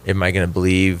 Am I going to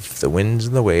believe the winds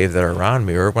and the waves that are around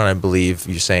me, or when I believe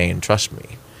you saying, trust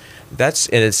me? And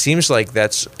it seems like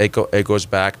it goes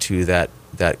back to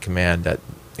that command that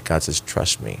God says,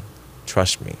 trust me.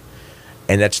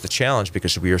 And that's the challenge,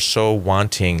 because we are so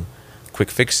wanting quick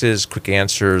fixes, quick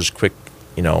answers, quick,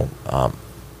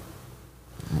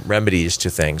 remedies to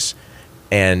things.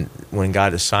 And when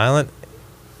God is silent,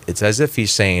 it's as if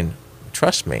he's saying,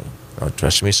 trust me. Oh,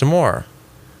 trust me some more.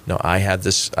 No, I have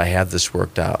this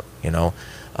worked out.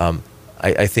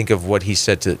 I think of what he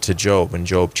said to Job when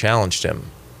Job challenged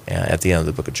him. at the end of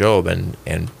the book of Job,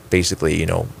 and basically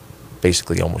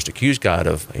almost accused God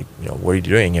of, hey, what are you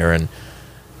doing here? And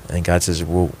God says,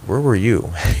 well, where were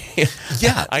you?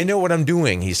 Yeah. I know what I'm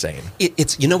doing, he's saying.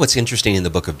 It's what's interesting in the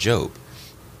book of Job?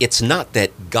 It's not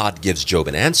that God gives Job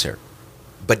an answer,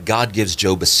 but God gives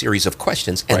Job a series of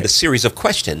questions, and Right. the series of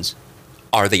questions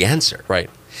are the answer. Right.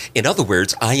 In other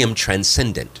words, I am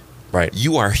transcendent. Right.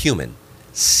 You are human.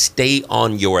 Stay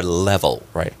on your level,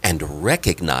 Right. and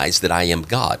recognize that I am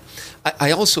God.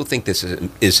 I also think this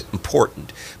is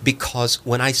important, because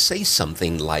when I say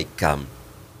something like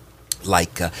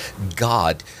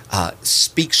God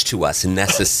speaks to us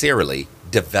necessarily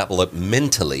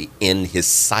developmentally in his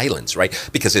silence, right?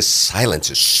 Because his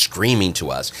silence is screaming to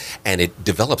us, and it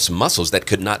develops muscles that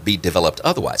could not be developed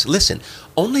otherwise. Listen,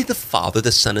 only the Father,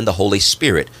 the Son, and the Holy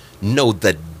Spirit know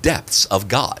the depths of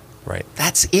God. Right.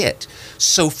 That's it.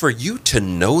 So for you to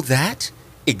know that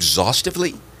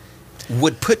exhaustively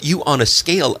would put you on a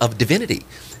scale of divinity.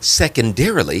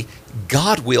 Secondarily,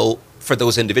 God will, for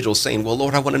those individuals saying, well,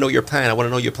 Lord, I want to know your plan. I want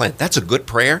to know your plan. That's a good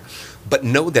prayer, but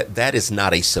know that that is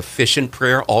not a sufficient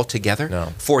prayer altogether.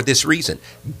 No. For this reason.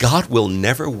 God will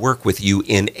never work with you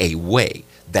in a way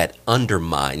that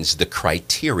undermines the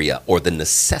criteria or the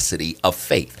necessity of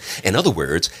faith. In other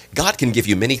words, God can give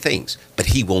you many things, but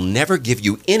he will never give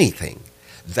you anything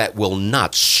that will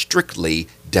not strictly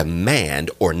demand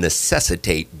or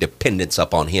necessitate dependence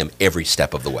upon him every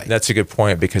step of the way. That's a good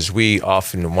point, because we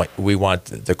often want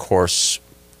the course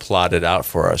plotted out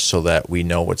for us so that we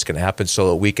know what's going to happen, so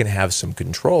that we can have some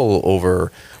control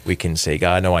over. We can say,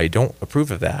 God, no, I don't approve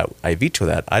of that. I veto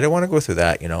that. I don't want to go through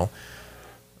that.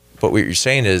 But what you're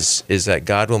saying is that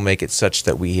God will make it such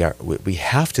that we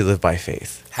have to live by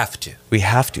faith. Have to. We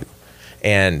have to,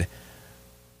 and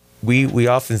we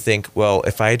often think, well,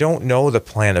 if I don't know the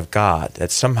plan of God,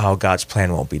 that somehow God's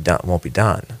plan won't be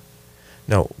done.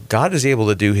 No, God is able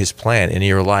to do his plan in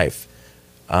your life,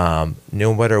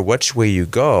 no matter which way you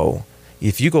go.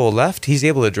 If you go left, he's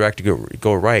able to direct you to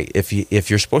go right.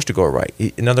 If you're supposed to go right,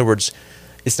 in other words,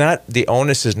 the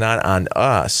onus is not on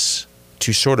us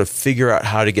to sort of figure out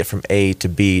how to get from A to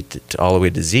B to all the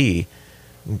way to Z.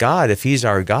 God, if he's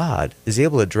our God, is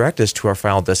able to direct us to our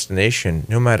final destination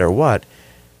no matter what.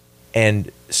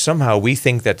 And somehow we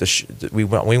think that we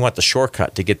want the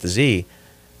shortcut to get to Z,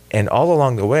 and all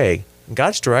along the way,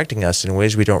 God's directing us in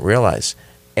ways we don't realize.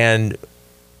 And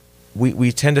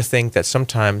we tend to think that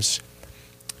sometimes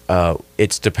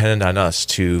it's dependent on us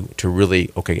to really,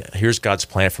 okay, here's God's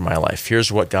plan for my life. Here's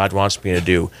what God wants me to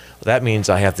do. Well, that means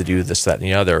I have to do this, that, and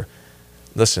the other.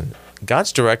 Listen,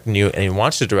 God's directing you, and he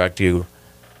wants to direct you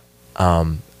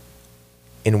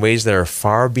in ways that are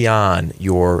far beyond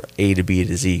your A to B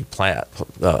to Z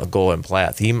goal and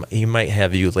path. He might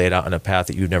have you laid out on a path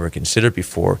that you've never considered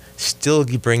before, still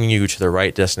bringing you to the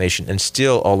right destination, and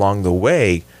still along the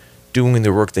way doing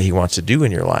the work that he wants to do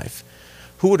in your life.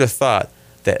 Who would have thought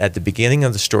that at the beginning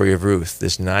of the story of Ruth,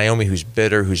 this Naomi who's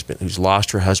bitter, who's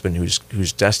lost her husband,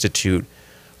 who's destitute,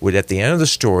 would at the end of the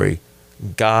story,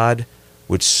 God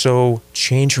would so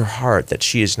change her heart that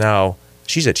she's a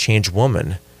changed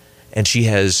woman. And she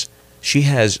has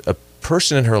a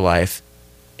person in her life,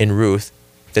 in Ruth,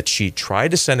 that she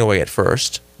tried to send away at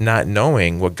first, not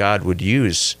knowing what God would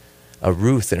use a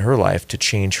Ruth in her life to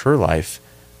change her life,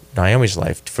 Naomi's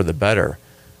life, for the better.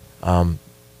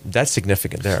 That's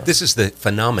significant there. This is the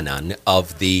phenomenon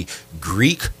of the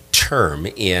Greek term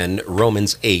in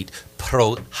Romans 8,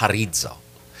 proharizo,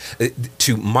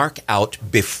 to mark out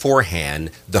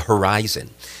beforehand the horizon.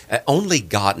 Only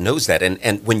God knows that.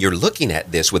 And when you're looking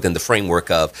at this within the framework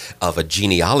of a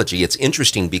genealogy, it's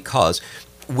interesting because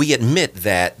we admit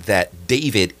that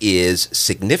David is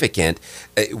significant.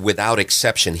 Without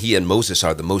exception, he and Moses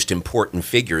are the most important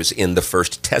figures in the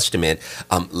First Testament,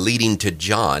 leading to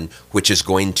John, which is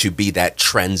going to be that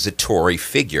transitory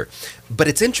figure. But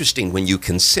it's interesting when you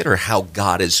consider how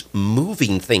God is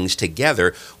moving things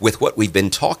together with what we've been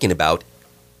talking about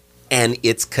and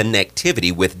its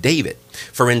connectivity with David.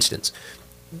 For instance,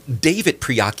 David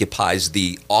preoccupies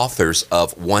the authors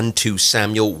of 1-2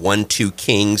 Samuel, 1-2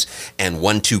 Kings, and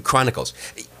 1-2 Chronicles.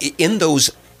 In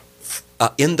those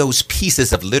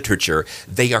pieces of literature,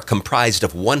 they are comprised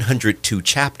of 102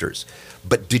 chapters.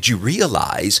 But did you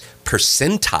realize,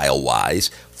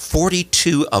 percentile-wise,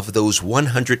 42 of those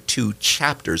 102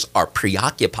 chapters are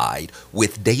preoccupied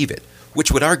with David,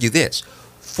 which would argue this: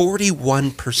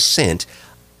 41%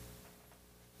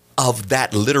 of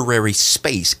that literary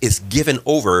space is given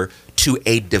over to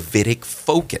a Davidic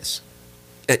focus.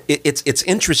 It's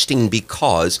interesting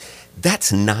because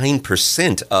that's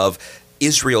 9% of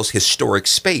Israel's historic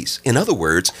space. In other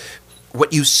words,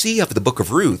 what you see of the book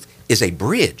of Ruth is a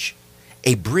bridge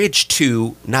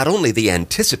to not only the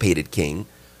anticipated king,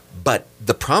 but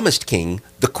the promised king,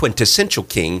 the quintessential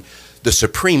king, the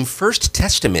supreme First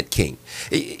Testament king.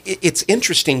 It's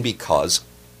interesting because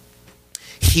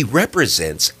he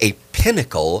represents a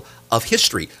pinnacle of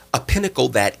history, a pinnacle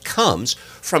that comes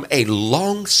from a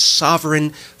long sovereign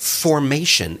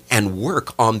formation and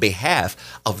work on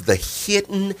behalf of the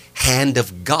hidden hand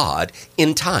of God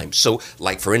in time. So,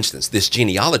 like for instance, this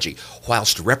genealogy,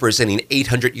 whilst representing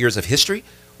 800 years of history,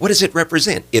 what does it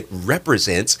represent? It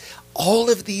represents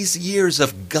all of these years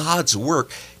of God's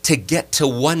work to get to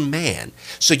one man.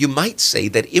 So you might say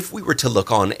that if we were to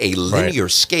look on a linear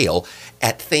scale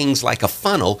at things like a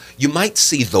funnel, you might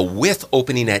see the width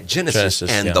opening at Genesis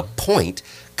and the point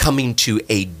coming to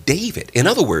a David. In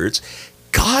other words,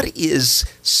 God is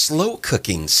slow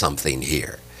cooking something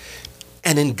here.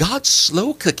 And in God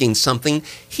slow cooking something,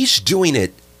 he's doing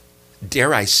it,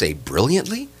 dare I say,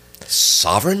 brilliantly,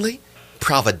 sovereignly,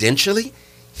 providentially,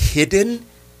 hidden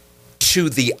to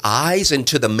the eyes and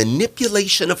to the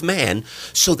manipulation of man,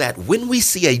 so that when we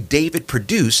see a David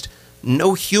produced,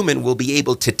 no human will be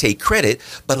able to take credit,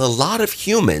 but a lot of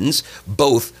humans,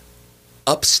 both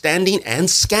upstanding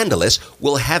and scandalous,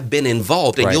 will have been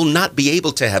involved, and you'll not be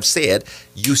able to have said,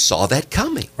 you saw that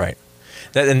coming. Right.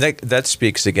 That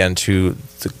speaks again to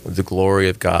the glory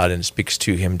of God, and speaks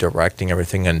to him directing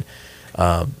everything and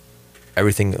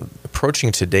everything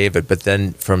approaching to David. But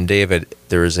then from David,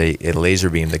 there is a laser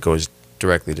beam that goes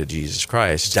directly to Jesus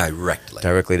Christ.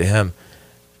 Directly to him.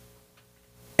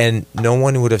 And no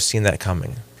one would have seen that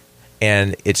coming.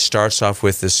 And it starts off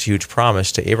with this huge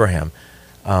promise to Abraham.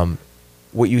 And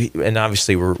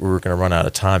obviously we're going to run out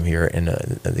of time here in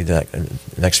the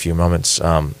next few moments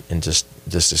in just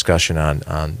this discussion on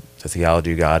the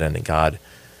theology of God and God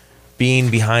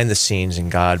being behind the scenes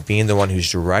and God being the one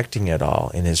who's directing it all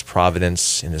in his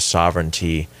providence, in his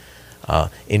sovereignty,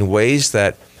 in ways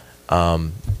that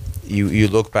you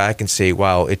look back and say,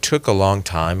 wow, it took a long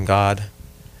time, God,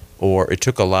 or it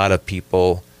took a lot of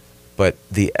people, but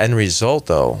the end result,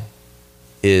 though,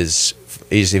 is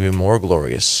even more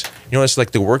glorious. You know, it's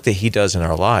like the work that he does in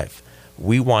our life.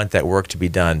 We want that work to be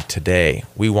done today.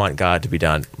 We want God to be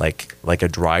done like a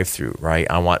drive-through, right?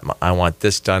 I want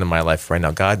this done in my life right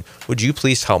now. God, would you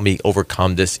please help me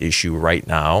overcome this issue right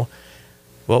now?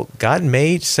 Well, God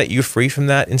may set you free from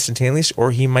that instantaneously,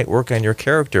 or he might work on your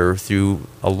character through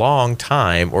a long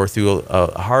time or through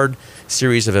a hard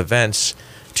series of events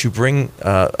to bring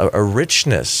a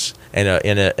richness and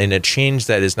a change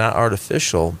that is not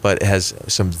artificial, but has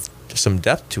some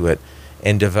depth to it,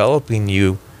 and developing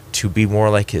you to be more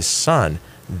like his son.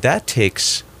 That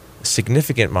takes a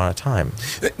significant amount of time.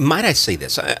 Might I say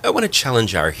this? I want to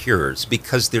challenge our hearers,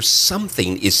 because there's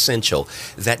something essential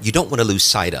that you don't want to lose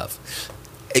sight of.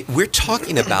 We're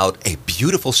talking about a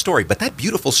beautiful story, but that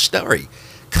beautiful story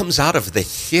comes out of the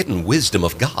hidden wisdom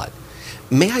of God.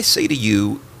 May I say to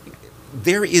you,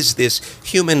 there is this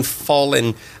human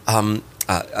fallen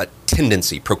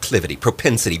tendency, proclivity,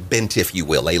 propensity, bent, if you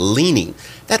will, a leaning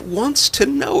that wants to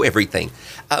know everything,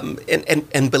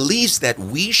 and believes that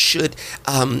we should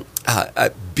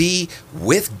be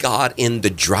with God in the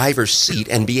driver's seat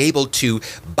and be able to,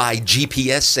 by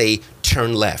GPS, say,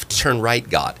 turn left, turn right,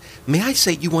 God. May I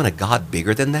say, you want a God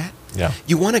bigger than that? Yeah.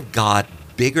 You want a God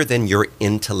bigger than your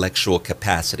intellectual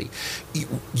capacity.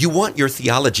 You want your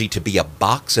theology to be a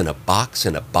box and a box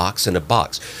and a box and a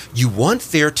box. You want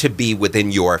there to be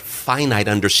within your finite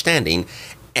understanding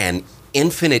an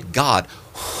infinite God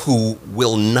who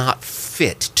will not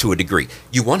fit to a degree.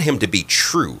 You want him to be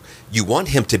true. You want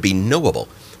him to be knowable.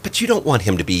 But you don't want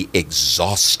him to be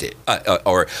exhausted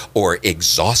or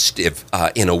exhaustive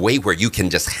in a way where you can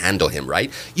just handle him,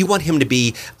 right? You want him to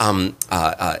be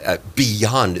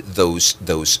beyond those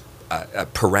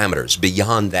parameters,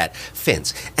 beyond that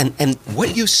fence. And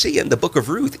what you see in the book of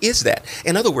Ruth is that.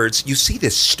 In other words, you see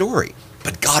this story,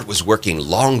 but God was working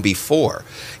long before.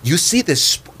 You see this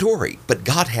story, but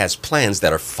God has plans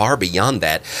that are far beyond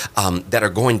that, that are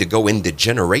going to go into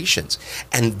generations.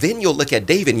 And then you'll look at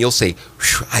David and you'll say,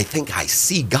 I think I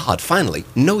see God finally.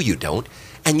 No, you don't.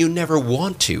 And you never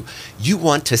want to. You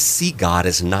want to see God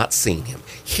as not seeing him,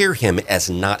 hear him as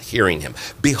not hearing him,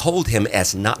 behold him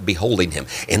as not beholding him.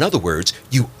 In other words,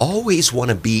 you always want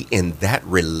to be in that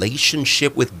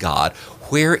relationship with God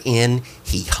wherein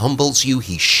he humbles you,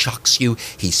 he shocks you,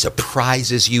 he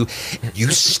surprises you.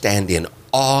 You stand in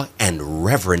awe and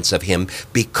reverence of him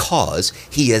because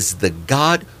he is the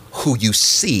God who you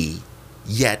see,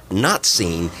 yet not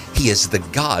seen. He is the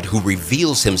God who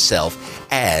reveals himself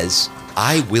as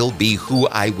I will be, who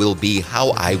I will be,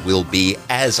 how I will be,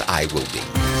 as I will be.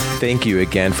 Thank you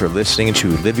again for listening to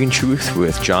Living Truth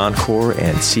with John Core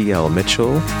and C.L.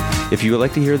 Mitchell. If you would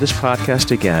like to hear this podcast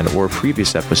again or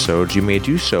previous episodes, you may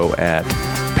do so at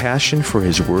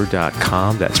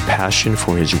passionforhisword.com. That's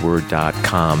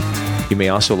passionforhisword.com. You may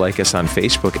also like us on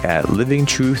Facebook at Living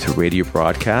Truth Radio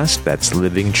Broadcast. That's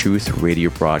Living Truth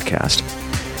Radio Broadcast.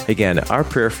 Again, our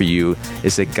prayer for you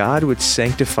is that God would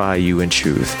sanctify you in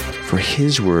truth, for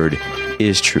His word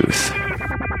is truth.